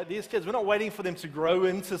 You know, these kids, we're not waiting for them to grow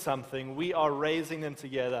into something. We are raising them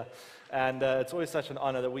together, and it's always such an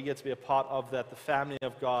honor that we get to be a part of that, the family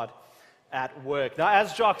of God at work. Now,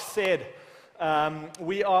 as Jock said,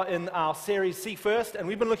 we are in our series Seek First, and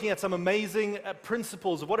we've been looking at some amazing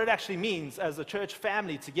principles of what it actually means as a church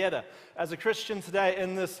family together, as a Christian today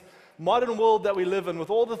in this modern world that we live in,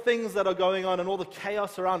 with all the things that are going on and all the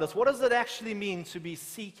chaos around us. What does it actually mean to be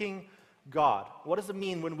seeking God? What does it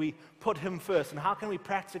mean when we put Him first, and how can we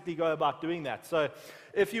practically go about doing that? So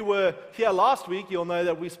if you were here last week, you'll know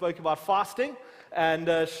that we spoke about fasting.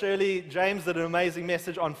 And Shirley James did an amazing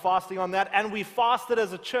message on fasting on that. And we fasted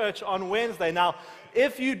as a church on Wednesday. Now,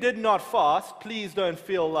 if you did not fast, please don't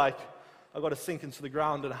feel like I've got to sink into the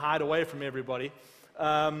ground and hide away from everybody.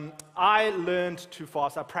 I learned to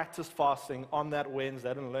fast. I practiced fasting on that Wednesday.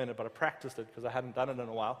 I didn't learn it, but I practiced it because I hadn't done it in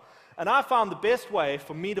a while. And I found the best way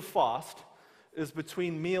for me to fast is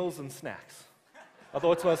between meals and snacks. I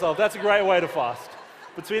thought to myself, that's a great way to fast.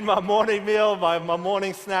 Between my morning meal, my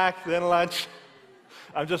morning snack, then lunch.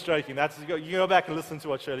 I'm just joking. You can go back and listen to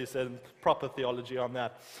what Shirley said, proper theology on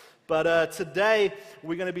that. But today,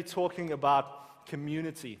 we're going to be talking about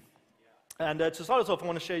community. And to start us off, I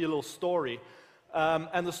want to share you a little story.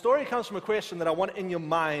 And the story comes from a question that I want in your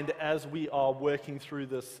mind as we are working through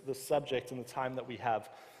this subject in the time that we have.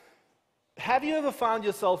 Have you ever found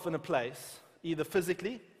yourself in a place, either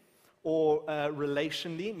physically or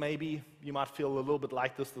relationally? Maybe you might feel a little bit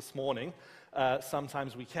like this morning.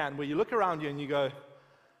 Sometimes we can, where you look around you and you go,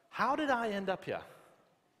 how did I end up here?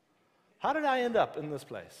 How did I end up in this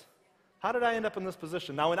place? How did I end up in this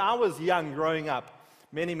position? Now, when I was young, growing up,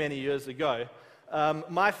 many, many years ago,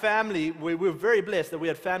 my family, we were very blessed that we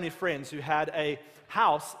had family friends who had a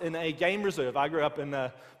house in a game reserve. I grew up in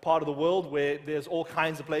a part of the world where there's all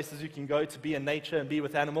kinds of places you can go to be in nature and be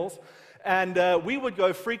with animals. And we would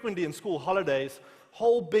go frequently in school holidays,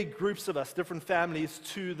 whole big groups of us, different families,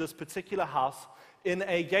 to this particular house in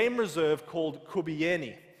a game reserve called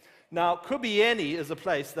Kubieni. Now, Kubieni is a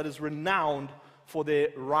place that is renowned for their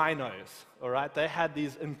rhinos, all right? They had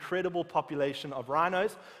these incredible population of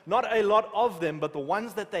rhinos. Not a lot of them, but the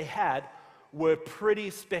ones that they had were pretty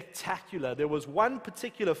spectacular. There was one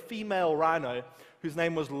particular female rhino whose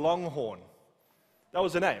name was Longhorn. That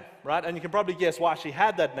was her name, right? And you can probably guess why she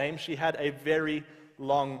had that name. She had a very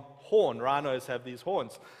long horn. Rhinos have these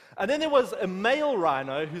horns. And then there was a male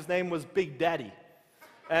rhino whose name was Big Daddy.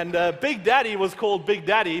 And Big Daddy was called Big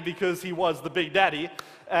Daddy because he was the Big Daddy.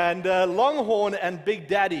 And Longhorn and Big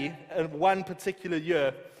Daddy, in one particular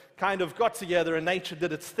year, kind of got together and nature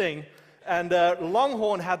did its thing. And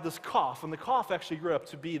Longhorn had this calf, and the calf actually grew up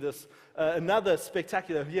to be this another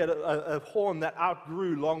spectacular. He had a horn that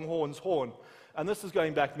outgrew Longhorn's horn. And this is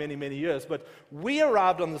going back many, many years. But we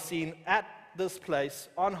arrived on the scene at this place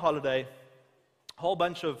on holiday, a whole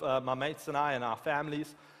bunch of my mates and I and our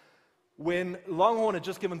families, when Longhorn had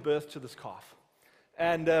just given birth to this calf.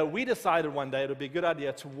 And we decided one day it would be a good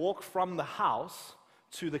idea to walk from the house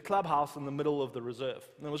to the clubhouse in the middle of the reserve.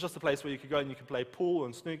 And it was just a place where you could go and you could play pool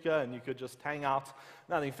and snooker and you could just hang out,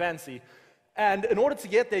 nothing fancy. And in order to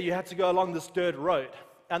get there, you had to go along this dirt road.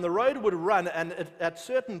 And the road would run, and at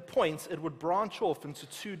certain points, it would branch off into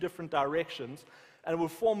two different directions, and it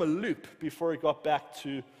would form a loop before it got back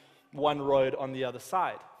to one road on the other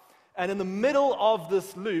side. And in the middle of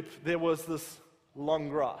this loop, there was this long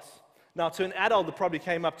grass. Now, to an adult, it probably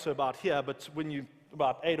came up to about here, but when you're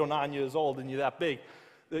about 8 or 9 years old and you're that big,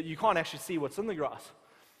 you can't actually see what's in the grass.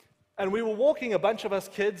 And we were walking, a bunch of us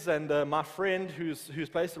kids, and my friend whose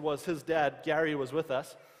place it was, his dad, Gary, was with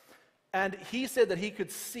us. And he said that he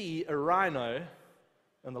could see a rhino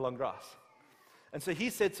in the long grass. And so he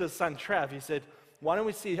said to his son, Trav, he said, why don't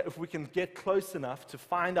we see if we can get close enough to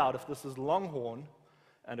find out if this is Longhorn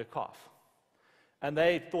and a calf. And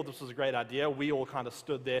they thought this was a great idea. We all kind of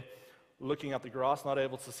stood there looking at the grass, not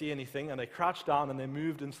able to see anything, and they crouched down and they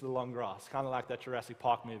moved into the long grass, kind of like that Jurassic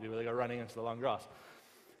Park movie where they go running into the long grass.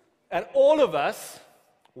 And all of us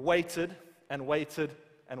waited and waited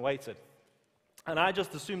and waited. And I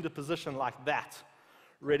just assumed a position like that,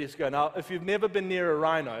 ready to go. Now, if you've never been near a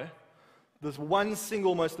rhino, there's one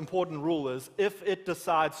single most important rule is if it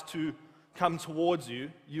decides to come towards you,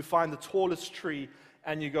 you find the tallest tree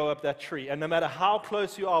and you go up that tree. And no matter how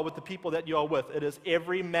close you are with the people that you are with, it is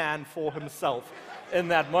every man for himself in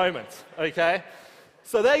that moment, okay?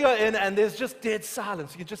 So they go in and there's just dead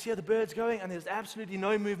silence. You can just hear the birds going and there's absolutely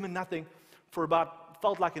no movement, nothing, for about,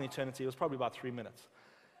 felt like an eternity. It was probably about 3 minutes.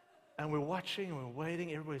 And we're watching and we're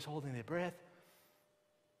waiting, everybody's holding their breath.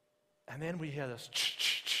 And then we hear this,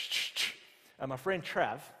 and my friend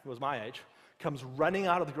Trav, who was my age, comes running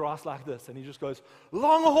out of the grass like this, and he just goes,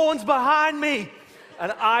 "Longhorns behind me!"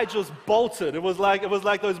 And I just bolted. It was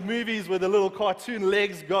like those movies where the little cartoon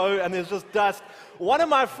legs go, and there's just dust. One of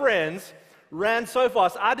my friends ran so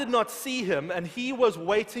fast, I did not see him, and he was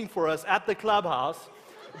waiting for us at the clubhouse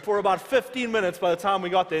for about 15 minutes by the time we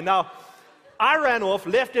got there. Now, I ran off,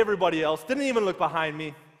 left everybody else, didn't even look behind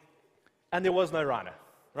me, and there was no rhino,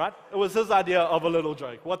 right? It was his idea of a little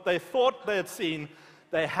joke. What they thought they had seen,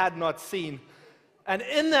 they had not seen. And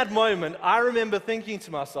in that moment, I remember thinking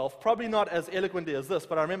to myself, probably not as eloquently as this,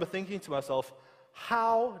 but I remember thinking to myself,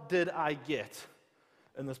 how did I get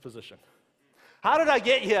in this position? How did I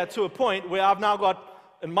get here to a point where I've now got,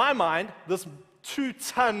 in my mind, this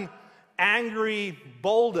 2-ton angry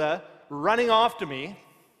boulder running after me?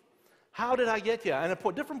 How did I get here? And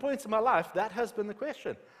at different points in my life, that has been the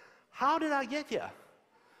question. How did I get here?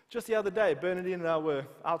 Just the other day, Bernadine and I were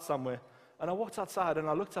out somewhere, and I walked outside and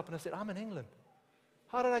I looked up and I said, I'm in England.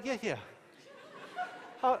 How did I get here?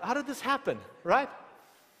 How did this happen, right?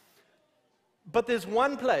 But there's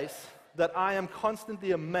one place that I am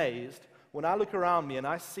constantly amazed when I look around me and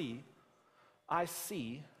I see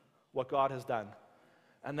what God has done.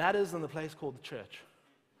 And that is in the place called the church.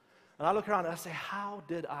 And I look around and I say, how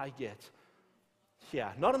did I get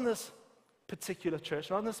here? Not in this particular church,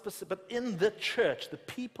 not in this specific, but in the church, the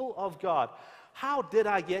people of God. How did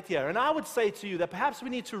I get here? And I would say to you that perhaps we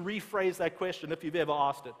need to rephrase that question if you've ever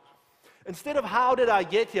asked it. Instead of how did I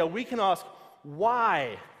get here, we can ask,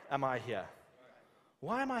 why am I here?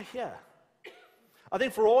 Why am I here? I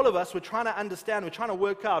think for all of us, we're trying to understand, we're trying to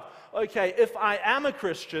work out, okay, if I am a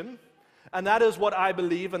Christian, and that is what I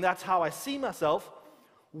believe, and that's how I see myself,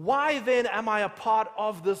 why then am I a part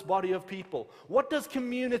of this body of people? What does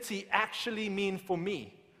community actually mean for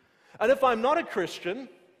me? And if I'm not a Christian,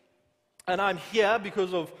 and I'm here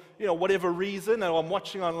because of, whatever reason, or I'm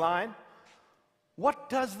watching online, what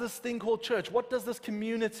does this thing called church, what does this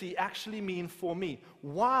community actually mean for me?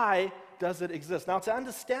 Why does it exist? Now, to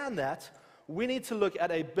understand that, we need to look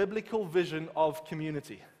at a biblical vision of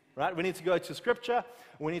community, right? We need to go to Scripture.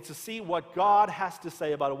 We need to see what God has to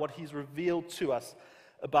say about it, what He's revealed to us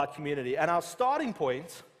about community. And our starting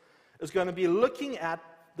point is going to be looking at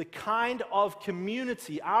the kind of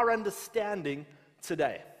community, our understanding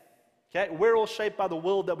today. Okay, we're all shaped by the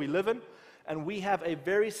world that we live in, and we have a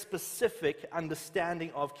very specific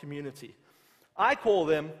understanding of community. I call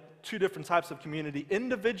them two different types of community: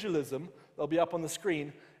 individualism, they'll be up on the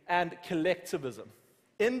screen, and collectivism.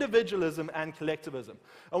 Individualism and collectivism.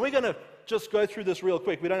 And we're going to just go through this real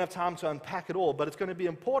quick. We don't have time to unpack it all, but it's going to be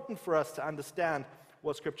important for us to understand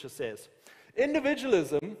what Scripture says.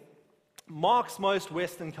 Individualism marks most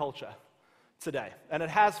Western culture today, and it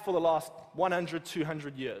has for the last 100,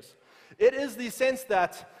 200 years. It is the sense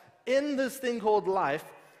that in this thing called life,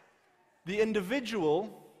 the individual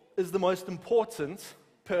is the most important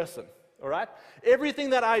person, all right? Everything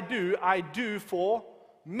that I do for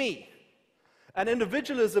me. And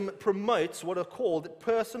individualism promotes what are called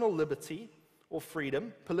personal liberty or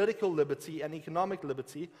freedom, political liberty, and economic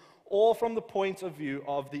liberty, all from the point of view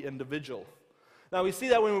of the individual. Now, we see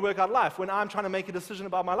that when we work out life. When I'm trying to make a decision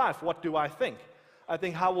about my life, what do I think? I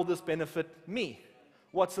think, how will this benefit me?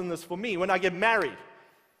 What's in this for me? When I get married,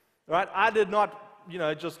 right? I did not,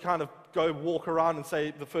 just kind of go walk around and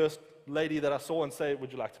say the first lady that I saw and say,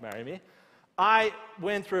 would you like to marry me? I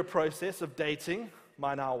went through a process of dating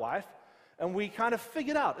my now wife, and we kind of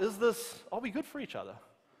figured out, are we good for each other?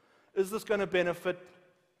 Is this going to benefit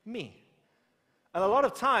me? And a lot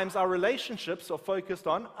of times our relationships are focused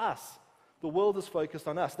on us. The world is focused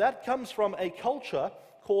on us. That comes from a culture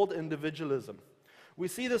called individualism. We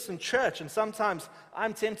see this in church, and sometimes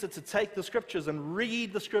I'm tempted to take the Scriptures and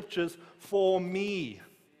read the Scriptures for me.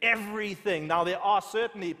 Everything. Now, there are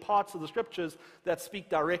certainly parts of the Scriptures that speak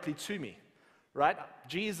directly to me, right?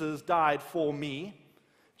 Jesus died for me.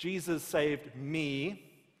 Jesus saved me.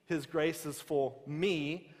 His grace is for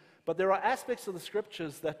me. But there are aspects of the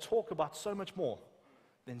Scriptures that talk about so much more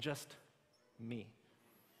than just me.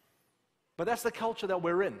 But that's the culture that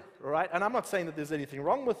we're in, all right? And I'm not saying that there's anything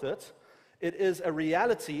wrong with it. It is a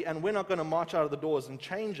reality, and we're not going to march out of the doors and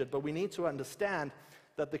change it, but we need to understand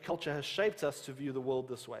that the culture has shaped us to view the world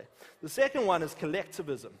this way. The second one is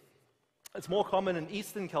collectivism. It's more common in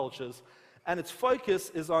Eastern cultures, and its focus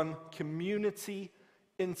is on community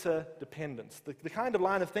interdependence. The kind of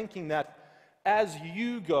line of thinking that as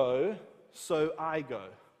you go, so I go.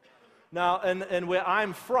 Now, and where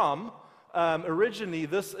I'm from, originally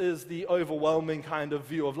this is the overwhelming kind of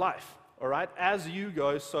view of life, all right? As you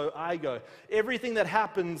go, so I go. Everything that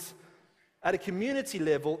happens at a community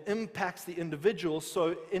level impacts the individual,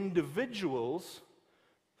 so individuals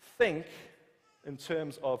think in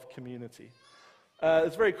terms of community.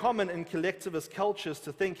 It's very common in collectivist cultures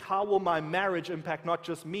to think, how will my marriage impact not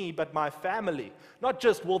just me, but my family? Not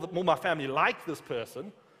just, will my family like this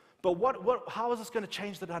person, but how is this going to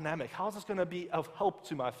change the dynamic? How is this going to be of help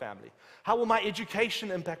to my family? How will my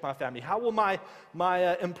education impact my family? How will my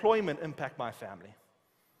employment impact my family?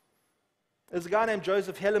 There's a guy named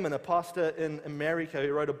Joseph Hellerman, a pastor in America,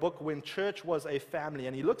 who wrote a book, When Church Was a Family,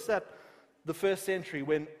 and he looks at the first century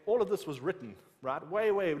when all of this was written, right?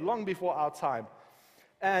 Way, way, long before our time.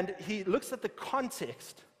 And he looks at the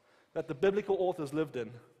context that the biblical authors lived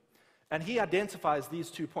in, and he identifies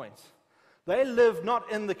these 2 points. They lived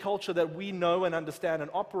not in the culture that we know and understand and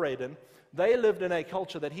operate in. They lived in a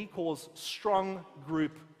culture that he calls strong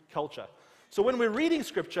group culture. So when we're reading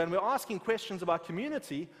scripture and we're asking questions about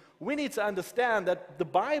community, we need to understand that the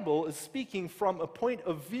Bible is speaking from a point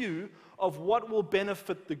of view of what will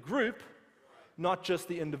benefit the group, not just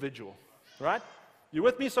the individual. Right? You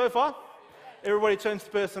with me so far? Everybody turn to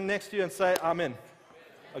the person next to you and say, I'm in.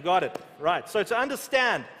 I got it. Right. So to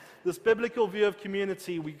understand this biblical view of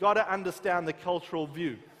community, we got to understand the cultural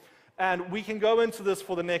view. And we can go into this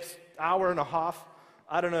for the next hour and a half.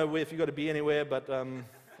 I don't know if you've got to be anywhere, but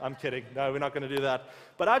I'm kidding. No, we're not going to do that.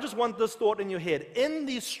 But I just want this thought in your head. In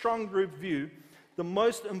the strong group view, the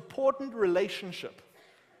most important relationship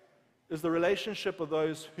is the relationship of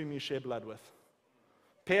those whom you share blood with.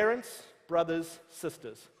 Parents, brothers,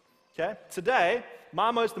 sisters. Okay? Today,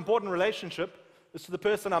 my most important relationship is to the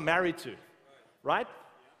person I'm married to. Right?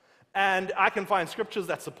 And I can find scriptures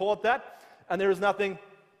that support that, and there is nothing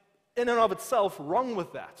in and of itself wrong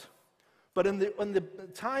with that. But in the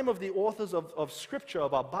time of the authors of scripture,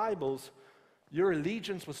 of our Bibles, your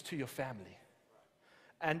allegiance was to your family.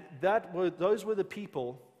 And those were the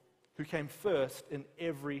people who came first in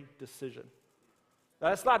every decision. Now,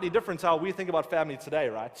 that's slightly different to how we think about family today,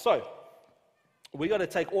 right? So, we got to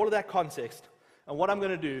take all of that context, and what I'm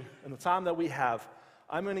going to do in the time that we have,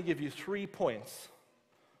 I'm going to give you 3 points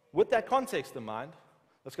with that context in mind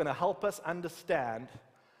that's going to help us understand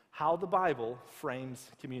how the Bible frames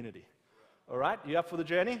community. All right? You up for the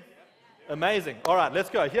journey? Amazing. All right, let's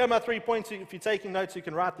go. Here are my 3 points. If you're taking notes, you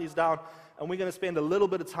can write these down, and we're going to spend a little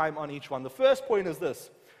bit of time on each one. The first point is this: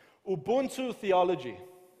 Ubuntu theology.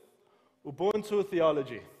 Ubuntu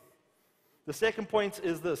theology. The second point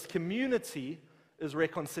is this: community is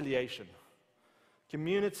reconciliation.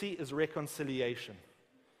 Community is reconciliation.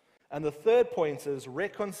 And the third point is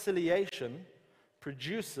reconciliation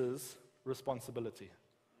produces responsibility.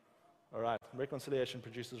 All right, reconciliation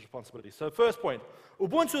produces responsibility. So first point,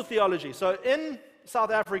 Ubuntu theology. So in South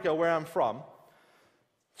Africa, where I'm from,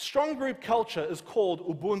 strong group culture is called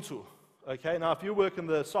Ubuntu. Okay, now if you work in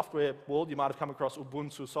the software world, you might have come across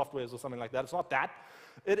Ubuntu softwares or something like that. It's not that.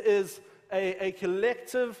 It is a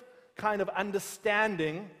collective kind of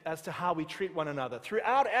understanding as to how we treat one another.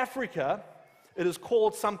 Throughout Africa, it is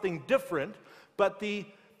called something different, but the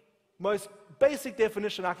most basic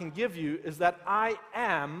definition I can give you is that I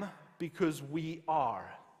am because we are.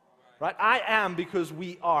 Right? I am because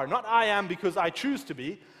we are. Not I am because I choose to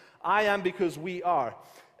be. I am because we are.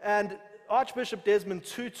 And Archbishop Desmond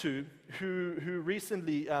Tutu, who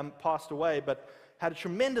recently passed away but had a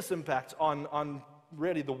tremendous impact on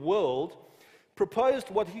really the world, proposed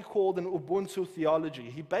what he called an Ubuntu theology.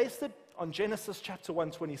 He based it on Genesis chapter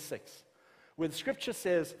 1:26, where the scripture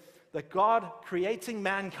says that God, creating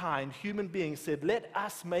mankind, human beings, said, let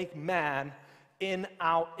us make man in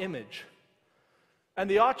our image. And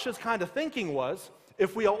the Archer's kind of thinking was,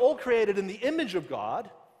 if we are all created in the image of God,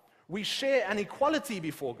 we share an equality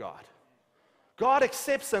before God. God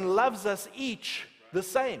accepts and loves us each the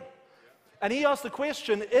same. And he asked the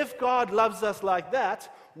question, if God loves us like that,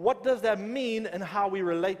 what does that mean in how we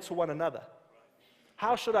relate to one another?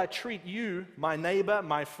 How should I treat you, my neighbor,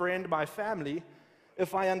 my friend, my family,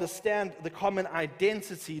 if I understand the common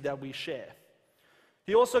identity that we share?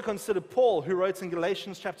 He also considered Paul, who wrote in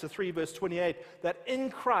Galatians chapter 3, verse 28, that in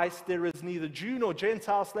Christ there is neither Jew nor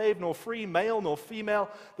Gentile, slave nor free, male nor female.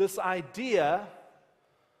 This idea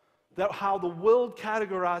that how the world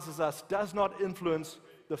categorizes us does not influence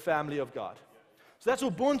the family of God. So that's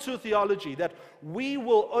Ubuntu theology, that we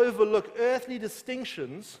will overlook earthly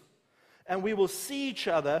distinctions and we will see each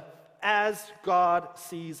other as God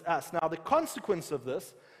sees us. Now, the consequence of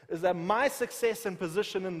this is that my success and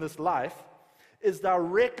position in this life is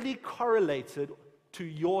directly correlated to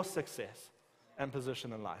your success and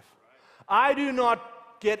position in life. I do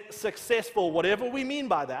not get successful, whatever we mean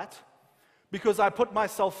by that, because I put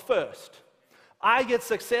myself first. I get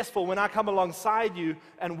successful when I come alongside you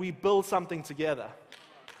and we build something together.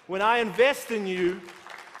 When I invest in you,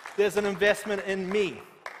 there's an investment in me.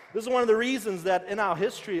 This is one of the reasons that in our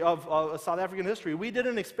history of South African history, we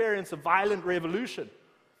didn't experience a violent revolution.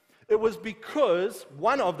 It was because,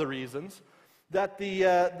 one of the reasons, that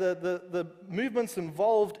the movements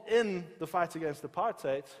involved in the fight against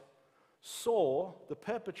apartheid saw the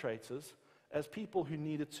perpetrators as people who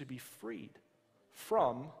needed to be freed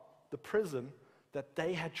from the prison that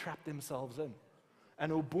they had trapped themselves in.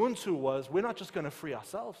 And Ubuntu was, we're not just going to free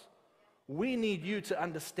ourselves. We need you to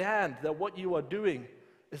understand that what you are doing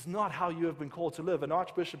is not how you have been called to live. And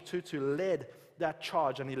Archbishop Tutu led that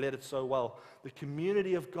charge, and he led it so well. The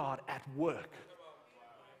community of God at work.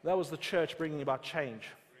 That was the church bringing about change.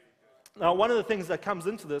 Now, one of the things that comes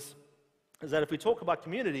into this is that if we talk about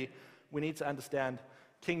community, we need to understand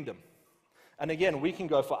kingdom. And again, we can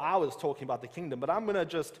go for hours talking about the kingdom, but I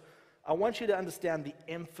want you to understand the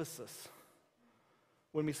emphasis.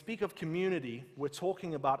 When we speak of community, we're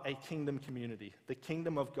talking about a kingdom community, the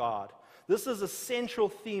kingdom of God. This is a central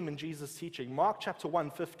theme in Jesus' teaching. Mark chapter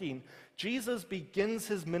 1:15, Jesus begins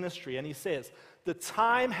his ministry and he says, "The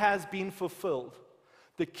time has been fulfilled.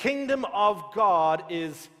 The kingdom of God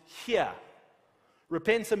is here.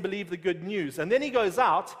 Repent and believe the good news." And then he goes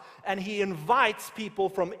out and he invites people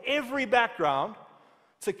from every background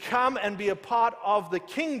to come and be a part of the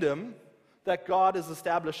kingdom that God is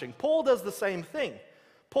establishing. Paul does the same thing.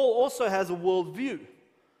 Paul also has a worldview.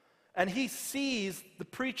 And he sees the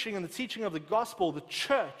preaching and the teaching of the gospel, the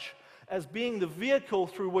church, as being the vehicle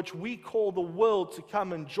through which we call the world to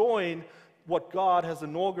come and join what God has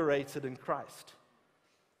inaugurated in Christ.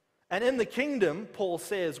 And in the kingdom, Paul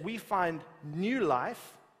says, we find new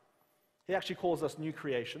life. He actually calls us new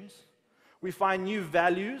creations. We find new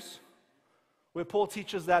values, where Paul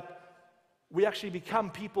teaches that we actually become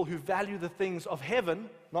people who value the things of heaven,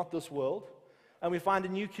 not this world. And we find a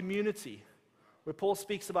new community, where Paul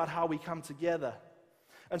speaks about how we come together.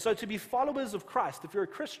 And so to be followers of Christ, if you're a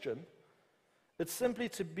Christian, it's simply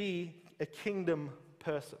to be a kingdom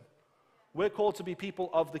person. We're called to be people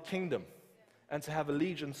of the kingdom and to have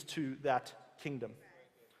allegiance to that kingdom.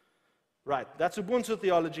 Right, that's Ubuntu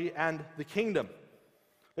theology and the kingdom.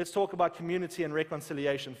 Let's talk about community and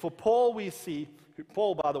reconciliation. For Paul, we see,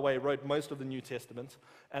 Paul, by the way, wrote most of the New Testament,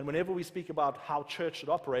 and whenever we speak about how church should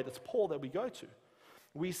operate, it's Paul that we go to.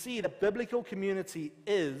 We see that biblical community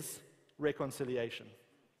is reconciliation.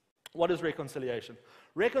 What is reconciliation?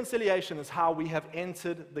 Reconciliation is how we have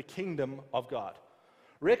entered the kingdom of God.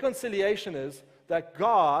 Reconciliation is that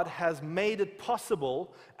God has made it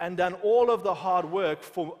possible and done all of the hard work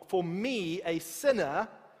for me, a sinner,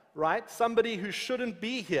 right? Somebody who shouldn't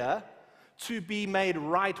be here, to be made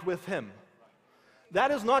right with him.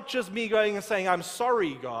 That is not just me going and saying, I'm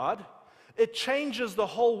sorry, God. It changes the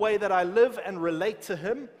whole way that I live and relate to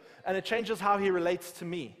him, and it changes how he relates to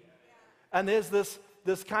me. And there's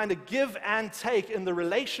this kind of give and take in the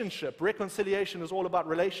relationship. Reconciliation is all about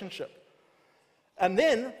relationship. And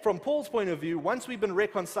then, from Paul's point of view, once we've been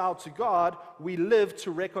reconciled to God, we live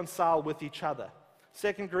to reconcile with each other.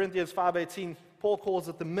 2 Corinthians 5:18, Paul calls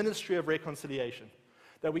it the ministry of reconciliation.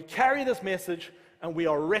 That we carry this message and we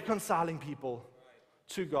are reconciling people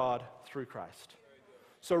to God through Christ.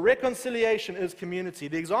 So reconciliation is community.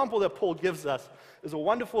 The example that Paul gives us is a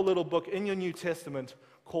wonderful little book in your New Testament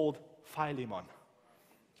called Philemon.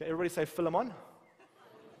 Okay, everybody say Philemon?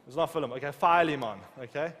 It's not Philemon. Okay, Philemon.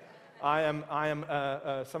 Okay, I am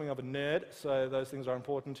something of a nerd, so those things are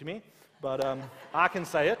important to me. But I can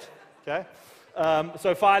say it. Okay,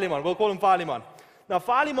 so Philemon. We'll call him Philemon. Now,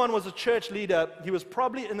 Philemon was a church leader. He was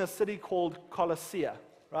probably in a city called Colossae.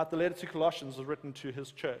 Right, the letter to Colossians was written to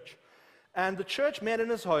his church. And the church met in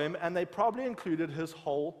his home, and they probably included his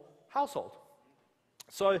whole household.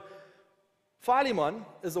 So Philemon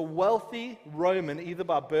is a wealthy Roman, either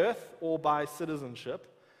by birth or by citizenship.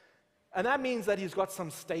 And that means that he's got some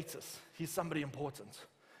status. He's somebody important.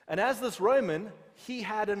 And as this Roman, he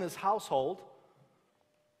had in his household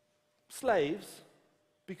slaves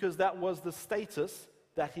because that was the status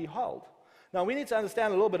that he held. Now, we need to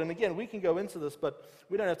understand a little bit, and again, we can go into this, but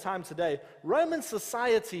we don't have time today. Roman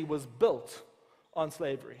society was built on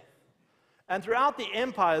slavery. And throughout the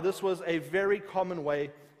empire, this was a very common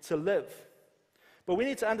way to live. But we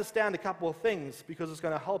need to understand a couple of things because it's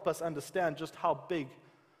going to help us understand just how big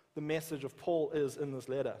the message of Paul is in this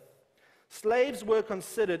letter. Slaves were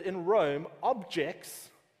considered in Rome objects,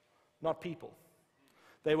 not people.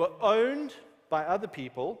 They were owned by other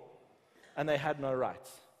people, and they had no rights.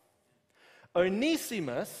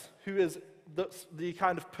 Onesimus, who is the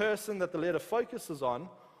kind of person that the letter focuses on,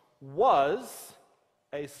 was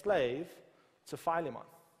a slave to Philemon.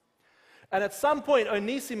 And at some point,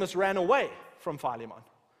 Onesimus ran away from Philemon.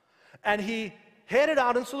 And he headed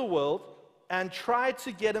out into the world and tried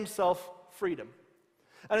to get himself freedom.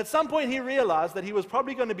 And at some point, he realized that he was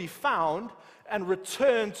probably going to be found and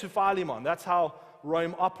returned to Philemon. That's how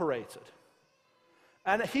Rome operated.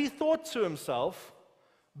 And he thought to himself,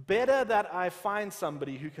 better that I find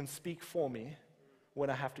somebody who can speak for me when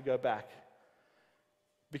I have to go back.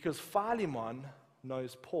 Because Philemon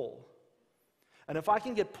knows Paul. And if I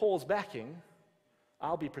can get Paul's backing,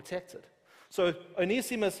 I'll be protected. So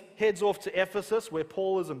Onesimus heads off to Ephesus, where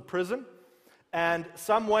Paul is in prison. And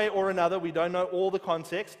some way or another, we don't know all the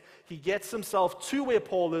context, he gets himself to where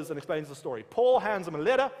Paul is and explains the story. Paul hands him a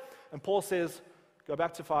letter, and Paul says, go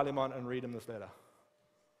back to Philemon and read him this letter.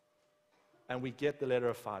 And we get the letter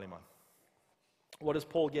of Philemon. What does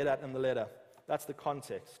Paul get at in the letter? That's the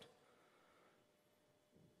context.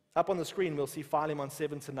 Up on the screen, we'll see Philemon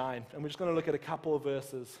 7-9, and we're just going to look at a couple of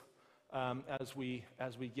verses as we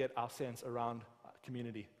get our sense around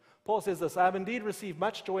community. Paul says this, I have indeed received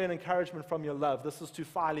much joy and encouragement from your love. This is to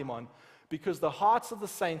Philemon, because the hearts of the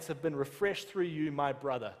saints have been refreshed through you, my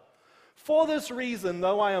brother. For this reason,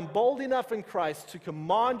 though I am bold enough in Christ to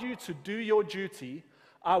command you to do your duty,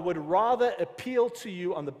 I would rather appeal to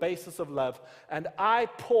you on the basis of love. And I,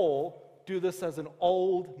 Paul, do this as an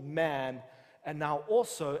old man and now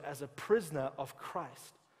also as a prisoner of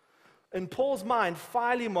Christ. In Paul's mind,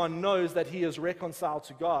 Philemon knows that he is reconciled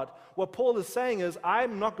to God. What Paul is saying is,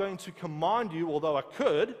 I'm not going to command you, although I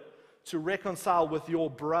could, to reconcile with your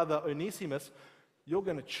brother Onesimus. You're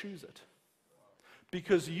going to choose it.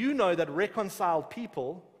 Because you know that reconciled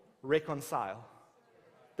people reconcile.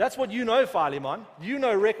 That's what you know, Philemon. You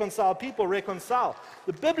know reconciled people reconcile.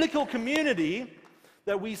 The biblical community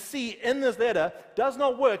that we see in this letter does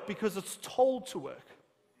not work because it's told to work.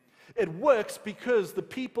 It works because the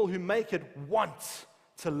people who make it want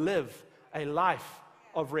to live a life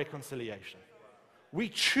of reconciliation. We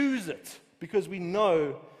choose it because we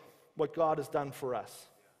know what God has done for us.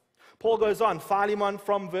 Paul goes on, Philemon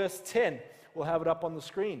from verse 10. We'll have it up on the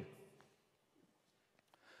screen.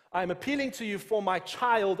 I am appealing to you for my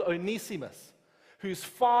child Onesimus, whose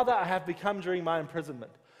father I have become during my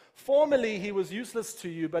imprisonment. Formerly he was useless to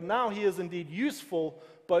you, but now he is indeed useful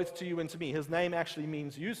both to you and to me. His name actually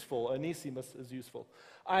means useful. Onesimus is useful.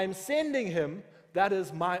 I am sending him, that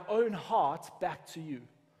is my own heart, back to you.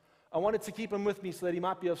 I wanted to keep him with me so that he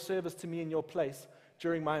might be of service to me in your place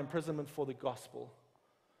during my imprisonment for the gospel.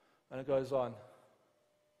 And it goes on.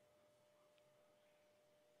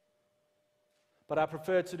 But I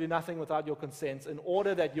prefer to do nothing without your consent, in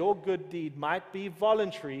order that your good deed might be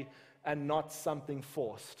voluntary and not something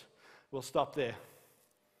forced. We'll stop there.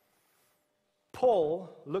 Paul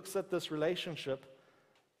looks at this relationship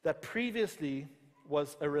that previously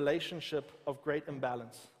was a relationship of great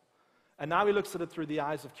imbalance. And now he looks at it through the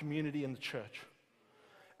eyes of community in the church.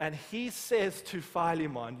 And he says to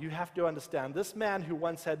Philemon, you have to understand, this man who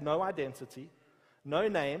once had no identity, no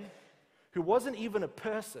name, who wasn't even a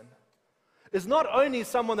person, is not only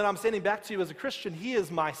someone that I'm sending back to you as a Christian, he is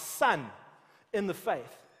my son in the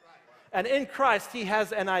faith. And in Christ, he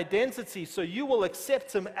has an identity, so you will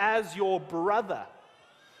accept him as your brother.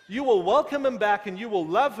 You will welcome him back, and you will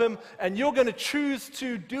love him, and you're going to choose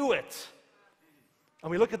to do it.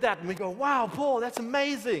 And we look at that, and we go, wow, Paul, that's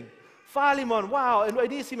amazing. Philemon, wow, and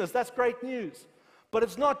Onesimus, that's great news. But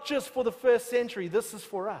it's not just for the first century, this is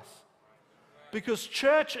for us. Because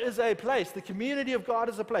church is a place, the community of God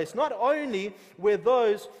is a place, not only where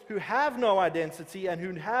those who have no identity and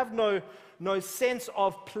who have no sense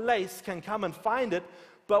of place can come and find it,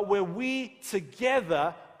 but where we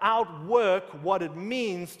together outwork what it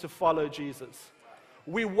means to follow Jesus.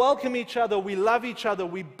 We welcome each other, we love each other,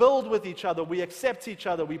 we build with each other, we accept each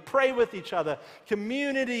other, we pray with each other.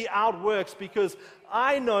 Community outworks, because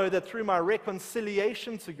I know that through my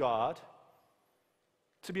reconciliation to God,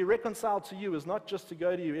 to be reconciled to you is not just to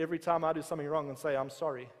go to you every time I do something wrong and say, I'm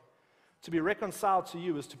sorry. To be reconciled to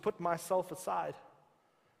you is to put myself aside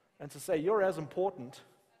and to say, you're as important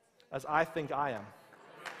as I think I am.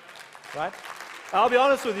 Right? I'll be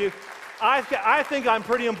honest with you, I think I'm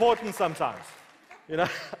pretty important sometimes. You know,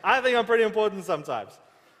 I think I'm pretty important sometimes.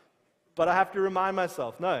 But I have to remind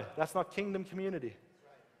myself, no, that's not kingdom community.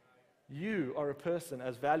 You are a person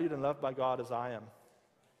as valued and loved by God as I am.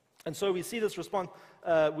 And so we see this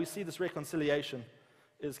reconciliation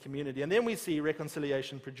is community. And then we see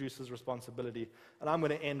reconciliation produces responsibility. And I'm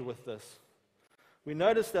going to end with this. We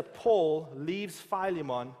notice that Paul leaves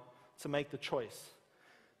Philemon to make the choice.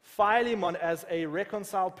 Philemon, as a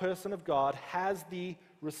reconciled person of God, has the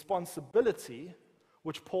responsibility,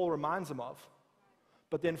 which Paul reminds him of.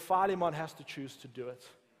 But then Philemon has to choose to do it.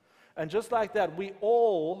 And just like that, we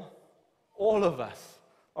all of us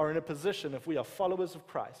are in a position, if we are followers of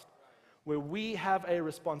Christ, where we have a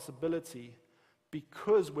responsibility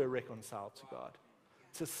because we're reconciled to God,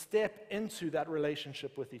 to step into that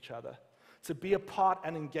relationship with each other, to be a part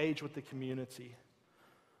and engage with the community.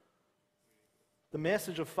 The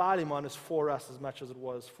message of Philemon is for us as much as it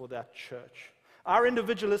was for that church. Our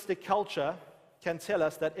individualistic culture can tell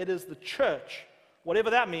us that it is the church, whatever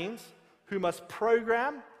that means, who must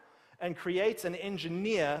program and create and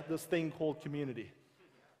engineer this thing called community.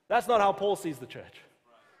 That's not how Paul sees the church.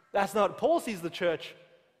 Paul sees the church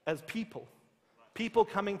as people. People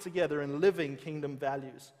coming together and living kingdom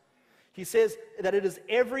values. He says that it is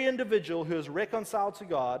every individual who is reconciled to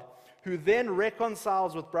God, who then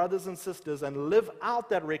reconciles with brothers and sisters and live out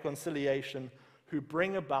that reconciliation, who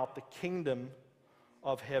bring about the kingdom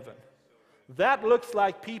of heaven. That looks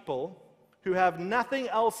like people who have nothing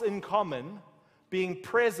else in common being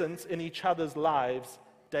present in each other's lives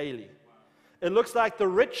daily. It looks like the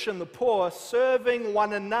rich and the poor serving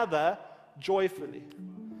one another joyfully.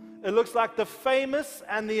 It looks like the famous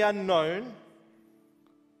and the unknown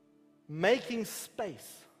making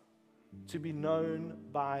space to be known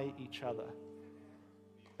by each other.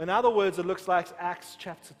 In other words, it looks like Acts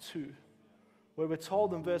chapter 2, where we're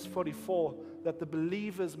told in verse 44 that the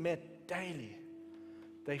believers met daily.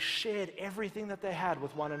 They shared everything that they had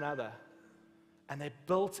with one another, and they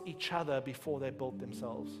built each other before they built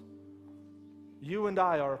themselves. You and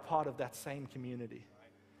I are a part of that same community.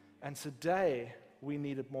 And today, we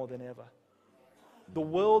need it more than ever. The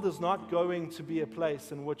world is not going to be a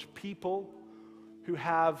place in which people who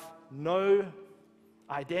have no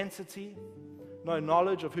identity, no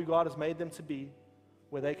knowledge of who God has made them to be,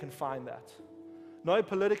 where they can find that. No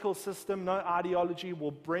political system, no ideology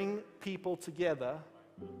will bring people together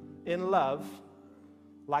in love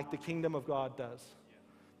like the kingdom of God does.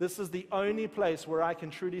 This is the only place where I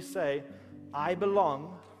can truly say, I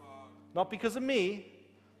belong, not because of me,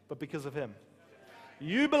 but because of Him.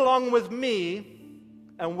 You belong with me,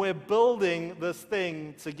 and we're building this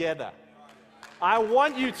thing together. I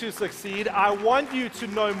want you to succeed. I want you to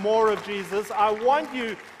know more of Jesus. I want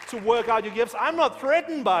you to work out your gifts. I'm not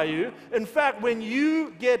threatened by you. In fact, when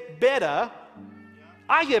you get better,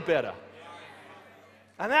 I get better.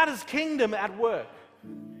 And that is kingdom at work.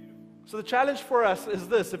 So the challenge for us is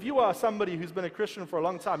this. If you are somebody who's been a Christian for a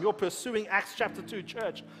long time, you're pursuing Acts chapter 2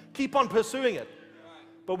 church, keep on pursuing it.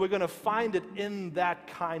 But we're going to find it in that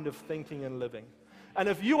kind of thinking and living. And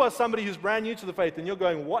if you are somebody who's brand new to the faith and you're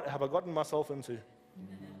going, what have I gotten myself into?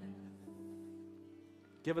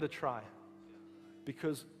 Give it a try.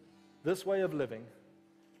 Because this way of living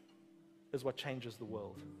is what changes the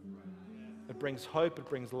world. It brings hope, it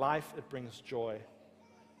brings life, it brings joy.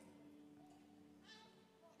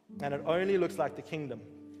 And it only looks like the kingdom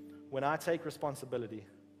when I take responsibility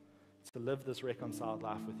to live this reconciled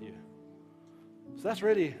life with you. So that's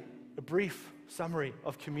really a brief summary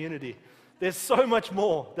of community. There's so much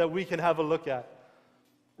more that we can have a look at.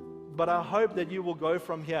 But I hope that you will go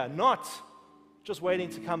from here, not just waiting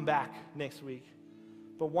to come back next week,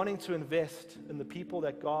 but wanting to invest in the people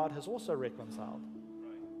that God has also reconciled,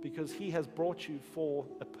 because He has brought you for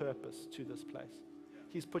a purpose to this place.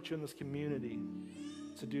 He's put you in this community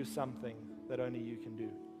to do something that only you can do.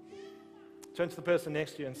 Turn to the person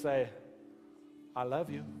next to you and say, I love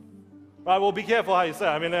you. Right, well, be careful how you say it.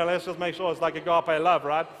 I mean, let's just make sure it's like agape love,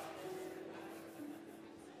 right?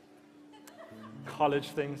 College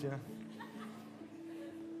things, you know.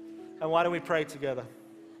 And why don't we pray together?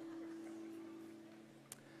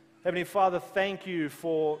 Heavenly Father, thank you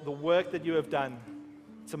for the work that you have done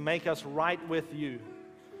to make us right with you.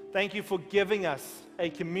 Thank you for giving us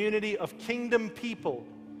a community of kingdom people,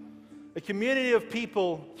 a community of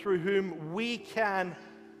people through whom we can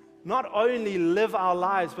not only live our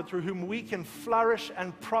lives, but through whom we can flourish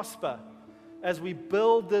and prosper as we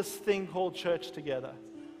build this thing called church together.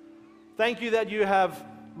 Thank you that you have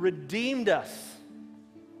redeemed us,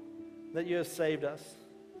 that you have saved us,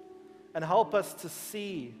 and help us to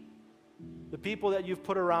see the people that you've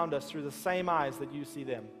put around us through the same eyes that you see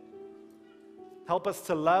them. Help us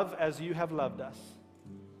to love as you have loved us.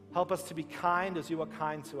 Help us to be kind as you are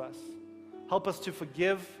kind to us. Help us to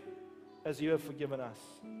forgive as you have forgiven us.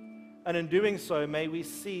 And in doing so, may we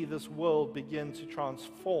see this world begin to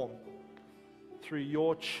transform through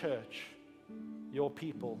your church, your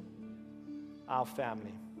people, our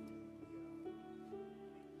family.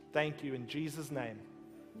 Thank you in Jesus' name.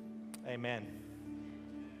 Amen.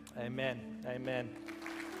 Amen. Amen.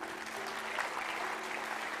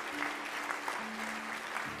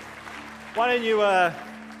 Why don't you, we're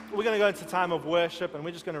going to go into time of worship and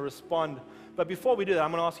we're just going to respond. But before we do that,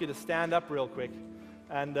 I'm going to ask you to stand up real quick.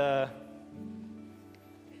 And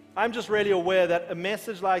I'm just really aware that a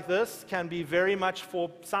message like this can be very much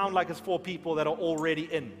sound like it's for people that are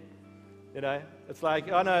already in. You know, it's like,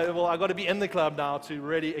 oh no, well, I've got to be in the club now to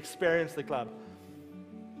really experience the club.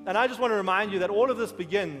 And I just want to remind you that all of this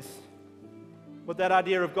begins with that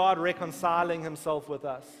idea of God reconciling himself with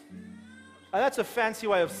us. And that's a fancy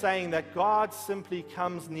way of saying that God simply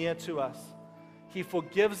comes near to us. He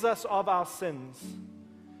forgives us of our sins.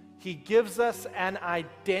 He gives us an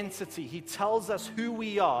identity. He tells us who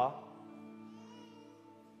we are.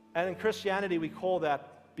 And in Christianity, we call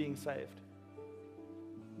that being saved.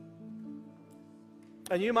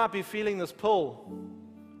 And you might be feeling this pull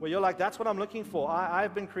where you're like, that's what I'm looking for.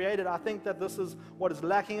 I've been created. I think that this is what is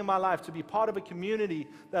lacking in my life, to be part of a community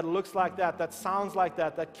that looks like that sounds like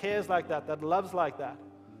that cares like that loves like that.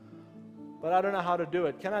 But I don't know how to do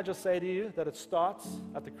it. Can I just say to you that it starts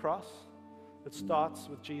at the cross? It starts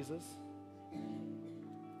with Jesus.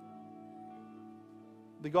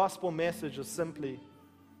 The gospel message is simply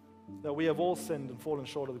that we have all sinned and fallen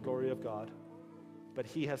short of the glory of God, but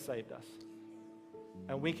he has saved us.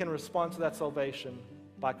 And we can respond to that salvation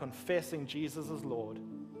by confessing Jesus as Lord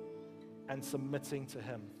and submitting to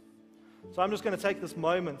him. So I'm just going to take this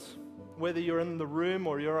moment, whether you're in the room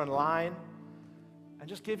or you're online, and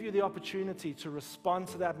just give you the opportunity to respond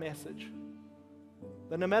to that message.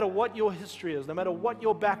 That no matter what your history is, no matter what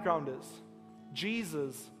your background is,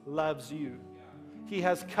 Jesus loves you. He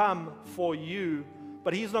has come for you,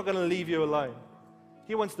 but he's not going to leave you alone.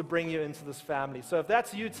 He wants to bring you into this family. So if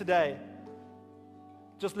that's you today,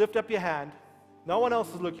 just lift up your hand. No one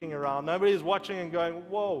else is looking around. Nobody's watching and going,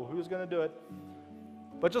 whoa, who's going to do it?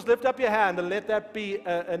 But just lift up your hand and let that be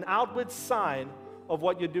an outward sign of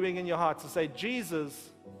what you're doing in your heart, to say, Jesus,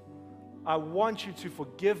 I want you to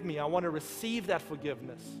forgive me. I want to receive that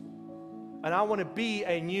forgiveness. And I want to be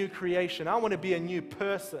a new creation. I want to be a new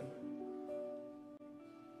person.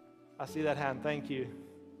 I see that hand. Thank you.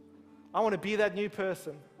 I want to be that new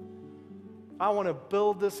person. I want to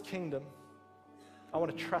build this kingdom. I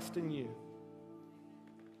want to trust in you.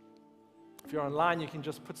 If you're online, you can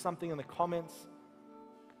just put something in the comments.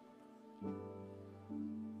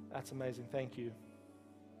 That's amazing. Thank you.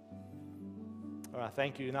 All right,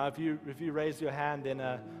 thank you. Now, if you raise your hand, then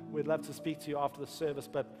we'd love to speak to you after the service.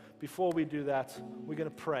 But before we do that, we're going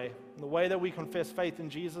to pray. And the way that we confess faith in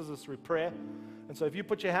Jesus is through prayer. And so if you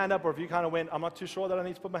put your hand up, or if you kind of went, I'm not too sure that I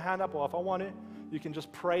need to put my hand up, or if I want to, you can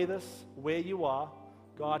just pray this where you are.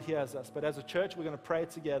 God hears us. But as a church, we're going to pray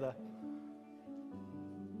together.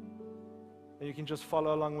 And you can just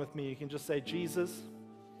follow along with me. You can just say, Jesus,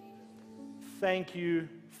 thank you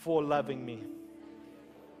for loving me.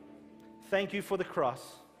 Thank you for the cross.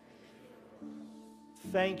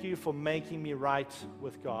 Thank you for making me right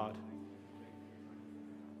with God.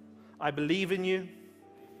 I believe in you.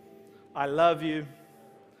 I love you.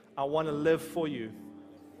 I want to live for you.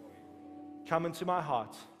 Come into my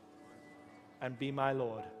heart and be my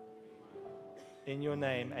Lord. In your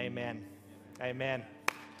name, amen. Amen.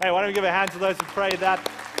 Hey, why don't we give a hand to those who prayed that?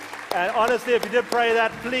 And honestly, if you did pray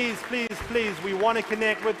that, please, please, please, we want to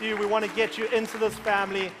connect with you. We want to get you into this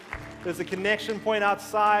family. There's a connection point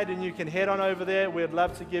outside, and you can head on over there. We'd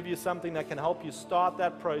love to give you something that can help you start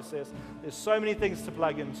that process. There's so many things to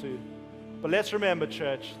plug into. But let's remember,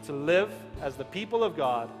 church, to live as the people of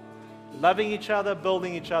God, loving each other,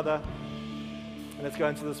 building each other. And let's go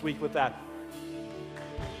into this week with that.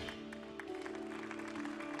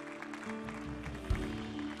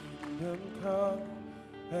 Come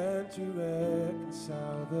and to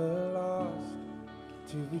reconcile the lost,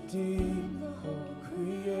 to redeem the whole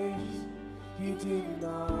creation. You did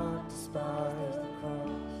not despise the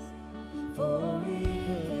cross, for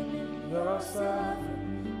even in your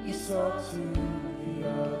suffering you saw to the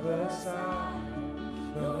other side,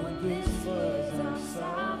 knowing this was our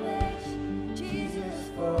salvation. Jesus,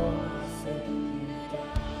 for our sake you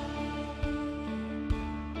died.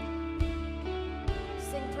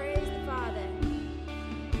 Sing praise the Father.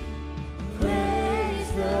 Praise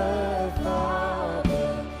the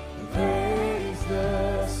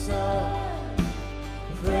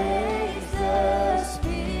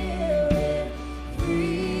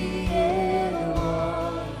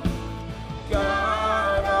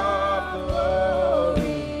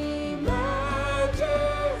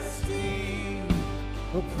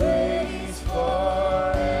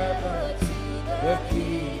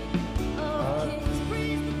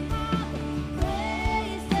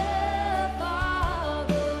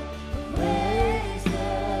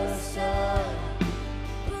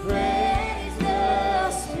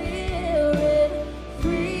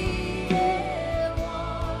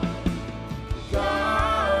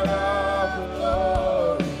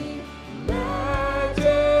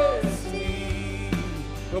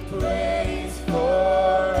a praise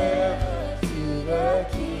forever to the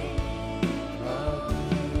King of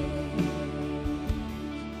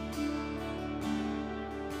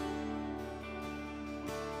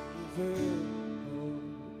Kings.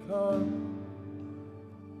 Come.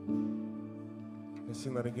 Let's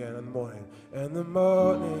sing that again in the morning. And the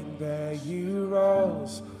morning that you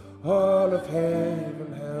rose, all of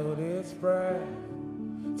heaven held its breath.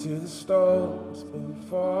 Till the storms moved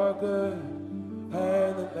for good,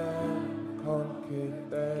 and the Lamb conquered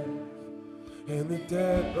death. And the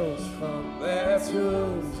dead rose from their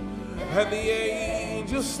tombs, and the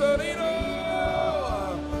angels stood in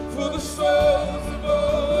awe. For the souls of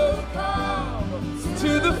all who come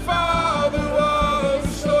to the Father was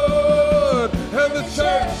restored, and the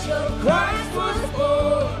church of Christ was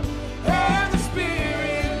born, and the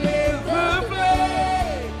Spirit lit the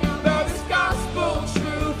flame. Now this gospel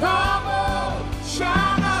true, come on,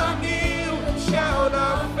 shout our new and shout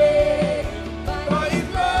our faith. By His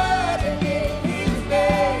blood and in His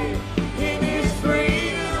name, in His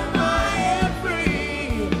freedom I am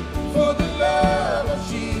free. For the love of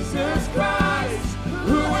Jesus Christ,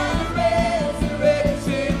 who will resurrect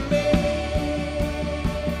in me.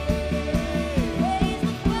 Praise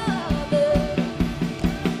the Father,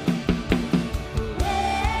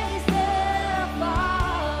 praise the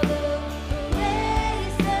Father,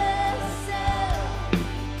 praise the Son,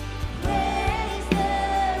 praise the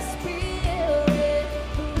Spirit,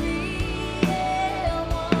 three in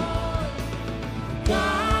one.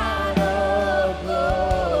 God of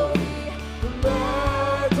glory,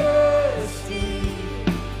 majesty,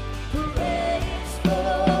 praise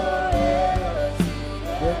forever to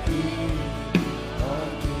the King of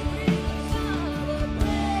Kings.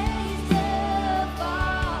 Praise the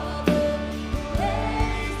Father,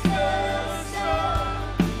 praise the Son,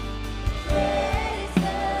 praise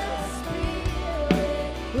the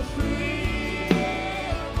Spirit, the three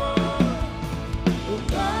in one.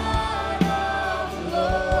 God of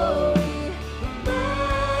glory,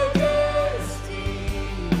 majesty,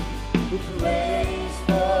 praise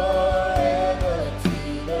forever to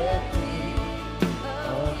the King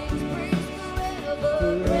of Kings.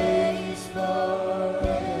 Praise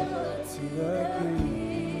forever to the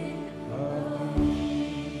King of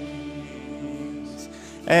Kings.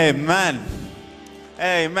 Amen.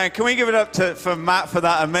 Amen. Can we give it up for Matt for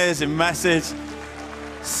that amazing message?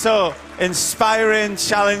 So inspiring,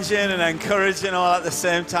 challenging, and encouraging all at the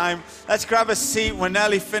same time. Let's grab a seat. We're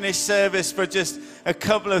nearly finished service, but just a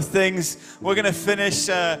couple of things. We're going to finish,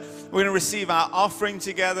 we're going to receive our offering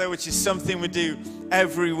together, which is something we do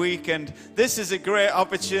every week. And this is a great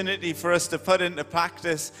opportunity for us to put into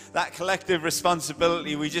practice that collective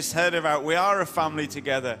responsibility we just heard about. We are a family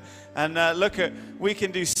together. And we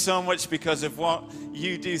can do so much because of what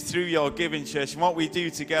you do through your giving, church, and what we do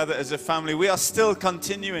together as a family. We are still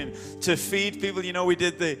continuing to feed people. You know, we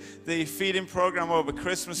did the feeding program over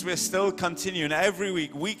Christmas. We're still continuing every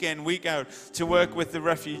week, week in, week out, to work with the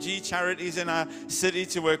refugee charities in our city,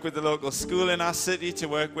 to work with the local school in our city, to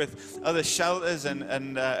work with other shelters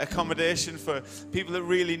and accommodation for people that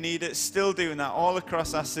really need it. Still doing that all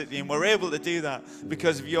across our city. And we're able to do that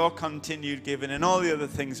because of your continued giving and all the other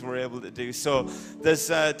things we're able to do. So there's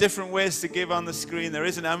different ways to give on the screen. There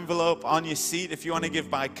is an envelope on your seat. If you want to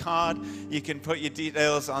give by card, you can put your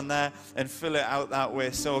details on there and fill it out that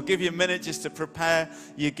way. So I'll give you a minute just to prepare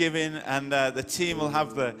your giving, and the team will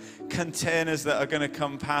have the containers that are going to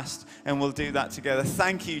come past, and we'll do that together.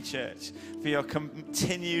 Thank you, church, for your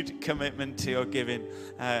continued commitment to your giving.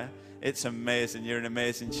 It's amazing. You're an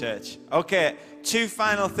amazing church. Okay, two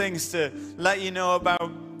final things to let you know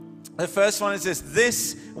about. The first one is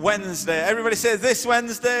this Wednesday. Everybody say this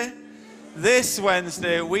Wednesday. This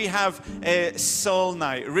Wednesday, we have a soul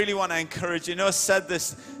night. Really want to encourage you. I know I said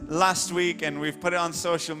this last week and we've put it on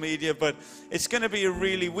social media, but it's going to be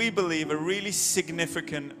we believe, a really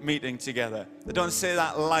significant meeting together. I don't say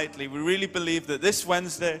that lightly. We really believe that this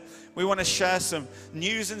Wednesday, we want to share some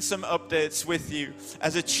news and some updates with you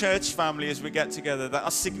as a church family as we get together that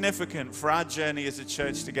are significant for our journey as a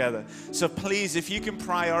church together. So please, if you can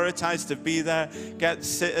prioritize to be there, get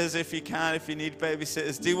sitters if you can, if you need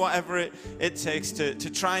babysitters, do whatever it takes to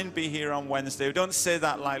try and be here on Wednesday. We don't say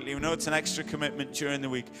that lightly. We know it's an extra commitment during the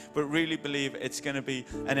week, but really believe it's going to be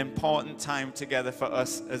an important time together for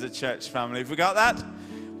us as a church family. Have we got that?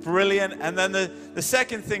 Brilliant. And then the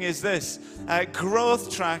second thing is this.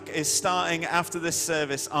 Growth Track is starting after this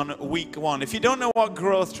service on week 1. If you don't know what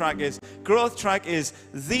Growth Track is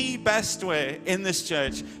the best way in this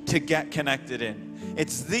church to get connected in.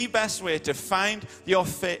 It's the best way to find your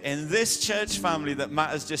fit in this church family that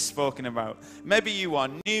Matt has just spoken about. Maybe you are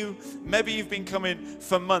new. Maybe you've been coming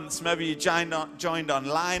for months. Maybe you joined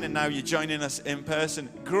online and now you're joining us in person.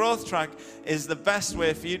 Growth Track is the best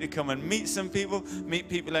way for you to come and meet some people, meet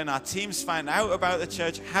people in our teams, find out about the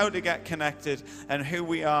church, how to get connected, and who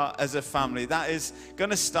we are as a family. That is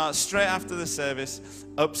going to start straight after the service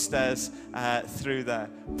upstairs through there.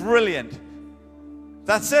 Brilliant.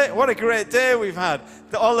 That's it. What a great day we've had.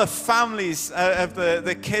 All the families of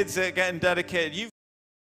the kids that are getting dedicated. You've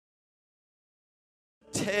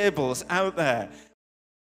tables out there.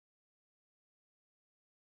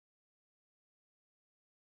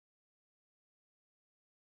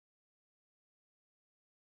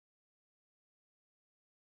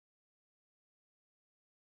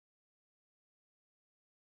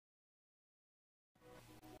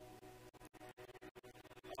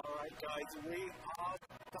 All right, guys, we are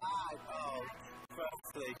back. Oh,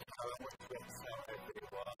 firstly, I want to tell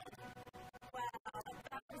everyone. Wow,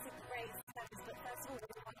 that was a great service, but first of all,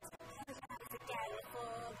 we want to apologize again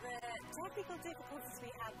for the technical difficulties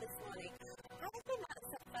we had this morning. I think that's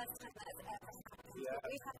the first time that has ever happened. Yeah.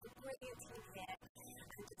 We have a brilliant team here,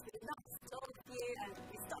 and just we lost all of you, and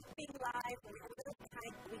we stopped being live, and we had a little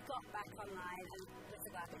panic, but we got back online, and we're so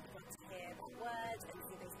glad that we got to hear the words and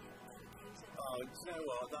see those presentations. Oh, do you know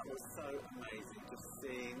what? That was so amazing, just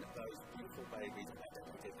seeing those beautiful babies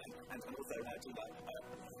dedicated, and also actually that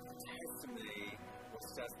testimony was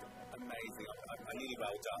just amazing. I nearly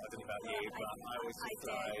well done, I don't know about you, but I was just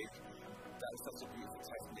like, that was such a beautiful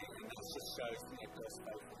testimony, and it just shows God's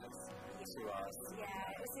faithfulness to us.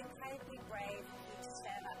 Yeah, it was incredibly brave of you to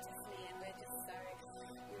share that testimony, and we were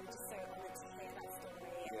just so honoured to hear that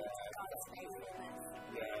story, and God's faithfulness.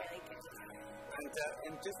 Yeah. Really good.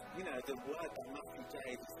 And just, the word that Matthew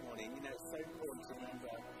gave this morning, it's so important to remember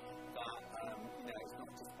that, it's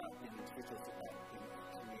not just about being individuals, it's about being a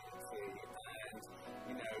community. And,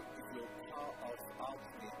 if you're part of our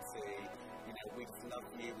community, we just love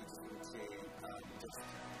you, we just want to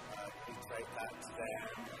reiterate that to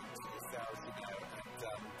them and to yourselves,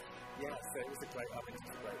 so it was a great, it was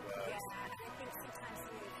a great word. Yeah, and I think sometimes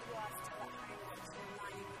if you are still at home watching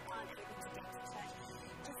online and you aren't able to get to church,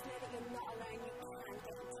 just know that you're not alone. You can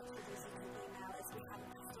get in touch with us. You can email us. We have a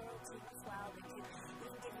pastoral team as well. We can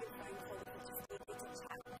give you a phone call if you just need to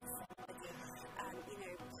chat with somebody. Put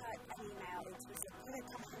an email into us. Put a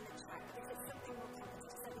comment in the chat. But if it's something more complex,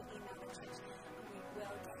 just send an email to church and we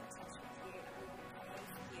will get in touch with you and we will pray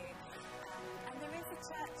for you. And there is a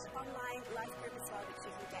church online life group as well which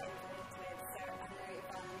you can get involved with. So I know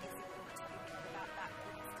Yvonne is going to talk about that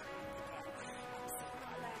next time again. So you're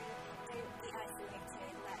not alone. Don't be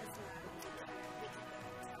isolated. Let us know. We can get in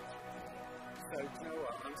touch with you. So, do you know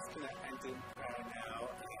what? I'm just going to end in prayer now,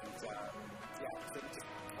 and so just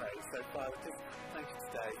pray. So, Father, just thank you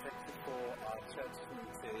today. Thank you for our church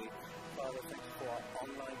community. Father, thank you for our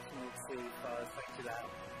online community. Father, thank you that,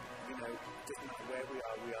 it doesn't matter where we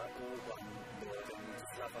are all one, Lord, and you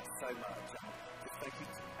just love us so much. And just thank you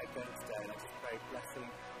again today, and I just pray blessing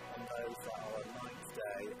on those that are online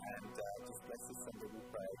today, and just bless this Sunday, we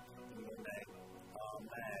pray in your name.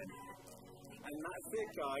 Amen. And that's it,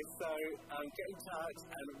 guys. So get in touch,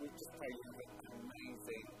 and we just pray you have an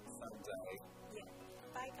amazing Sunday. Yeah.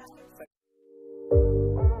 Bye, guys.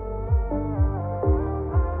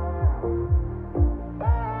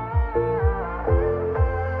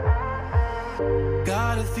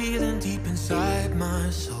 Got a feeling deep inside my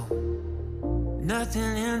soul.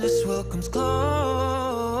 Nothing in this world comes close.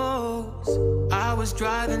 I was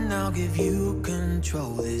driving, I'll give you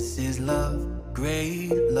control. This is love,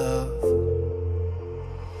 great love.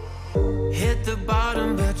 Hit the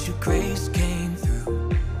bottom, but your grace came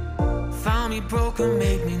through. Found me broken,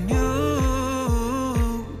 made me new.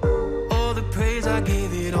 All the praise, I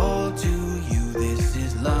gave it all to you. This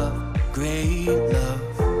is love, great love.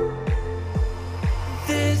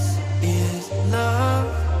 This is love,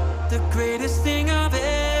 the greatest thing I've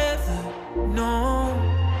ever known.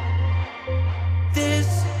 This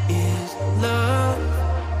is love,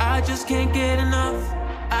 I just can't get enough.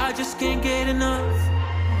 I just can't get enough.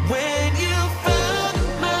 When you found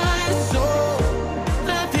my soul,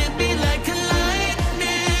 love hit me like a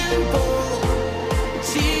lightning bolt.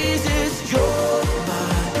 Jesus, you're my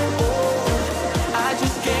all. I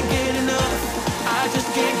just can't get enough. I just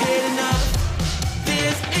can't get enough.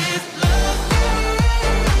 This is love.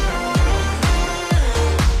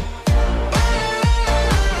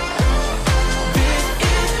 This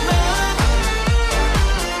is love.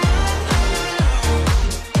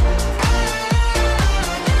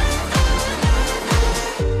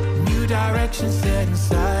 New direction set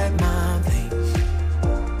inside my veins.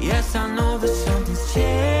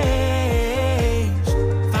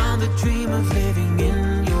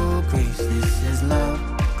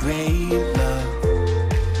 great love.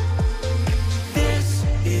 This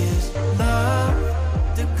is love,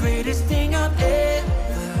 the greatest thing I've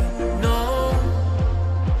ever known.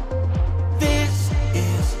 This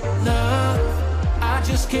is love, I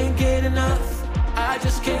just can't get enough, I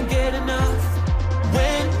just can't get enough.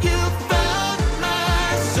 When you found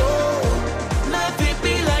my soul, love hit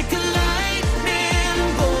me like a lightning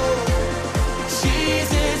bolt.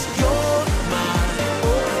 Jesus, you're my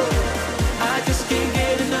all. I just can't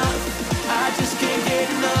get enough, I just can't get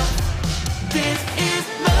enough. This is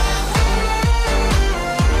love.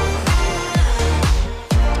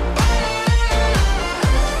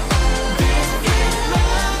 This is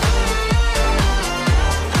love.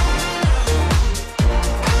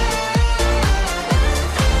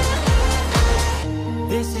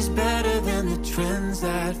 This is better than the trends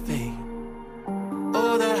that fade.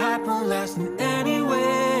 Oh, the hype won't last in any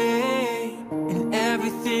way. In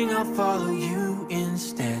everything I'll follow you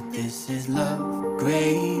instead. This is love,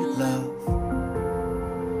 great love.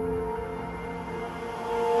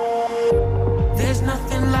 There's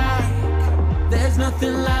nothing like, there's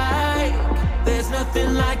nothing like, there's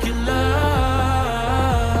nothing like your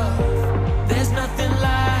love. There's nothing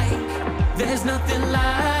like, there's nothing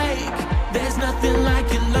like, there's nothing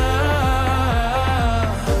like your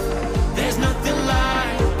love. There's nothing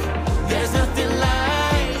like, there's nothing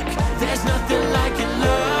like, there's nothing like your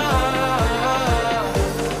love.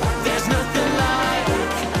 There's nothing like,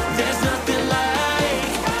 there's nothing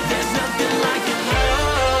like, there's nothing like your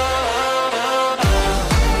love.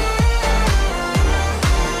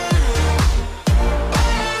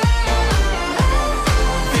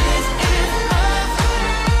 This is love.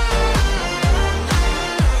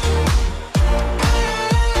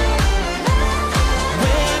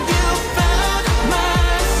 When you found my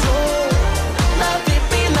soul, love hit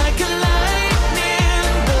me like a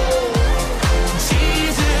lightning bolt.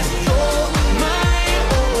 Jesus, you're my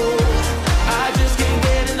all. I just can't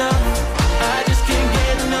get enough, I just can't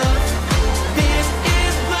get enough. This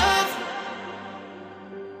is love.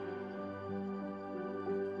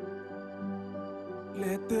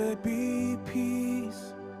 Let there be peace,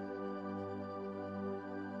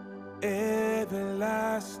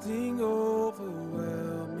 everlasting,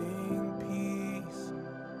 overwhelming peace.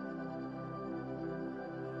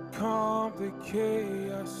 Calm the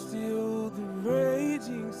chaos, still the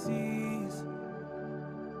raging seas.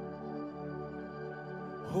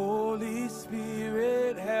 Holy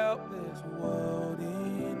Spirit, help this world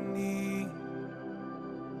in need.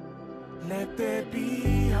 Let there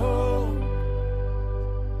be hope,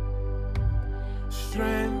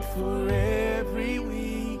 strength for every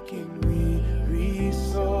weak and weary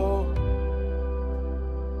soul,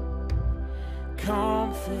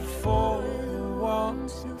 comfort for the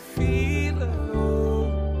ones who feel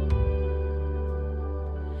alone.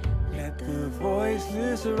 Let the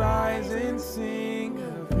voiceless rise and sing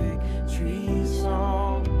a victory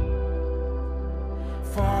song.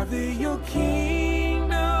 Father, your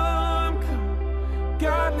kingdom come,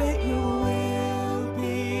 God, let your will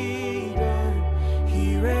be done,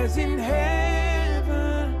 here as in heaven.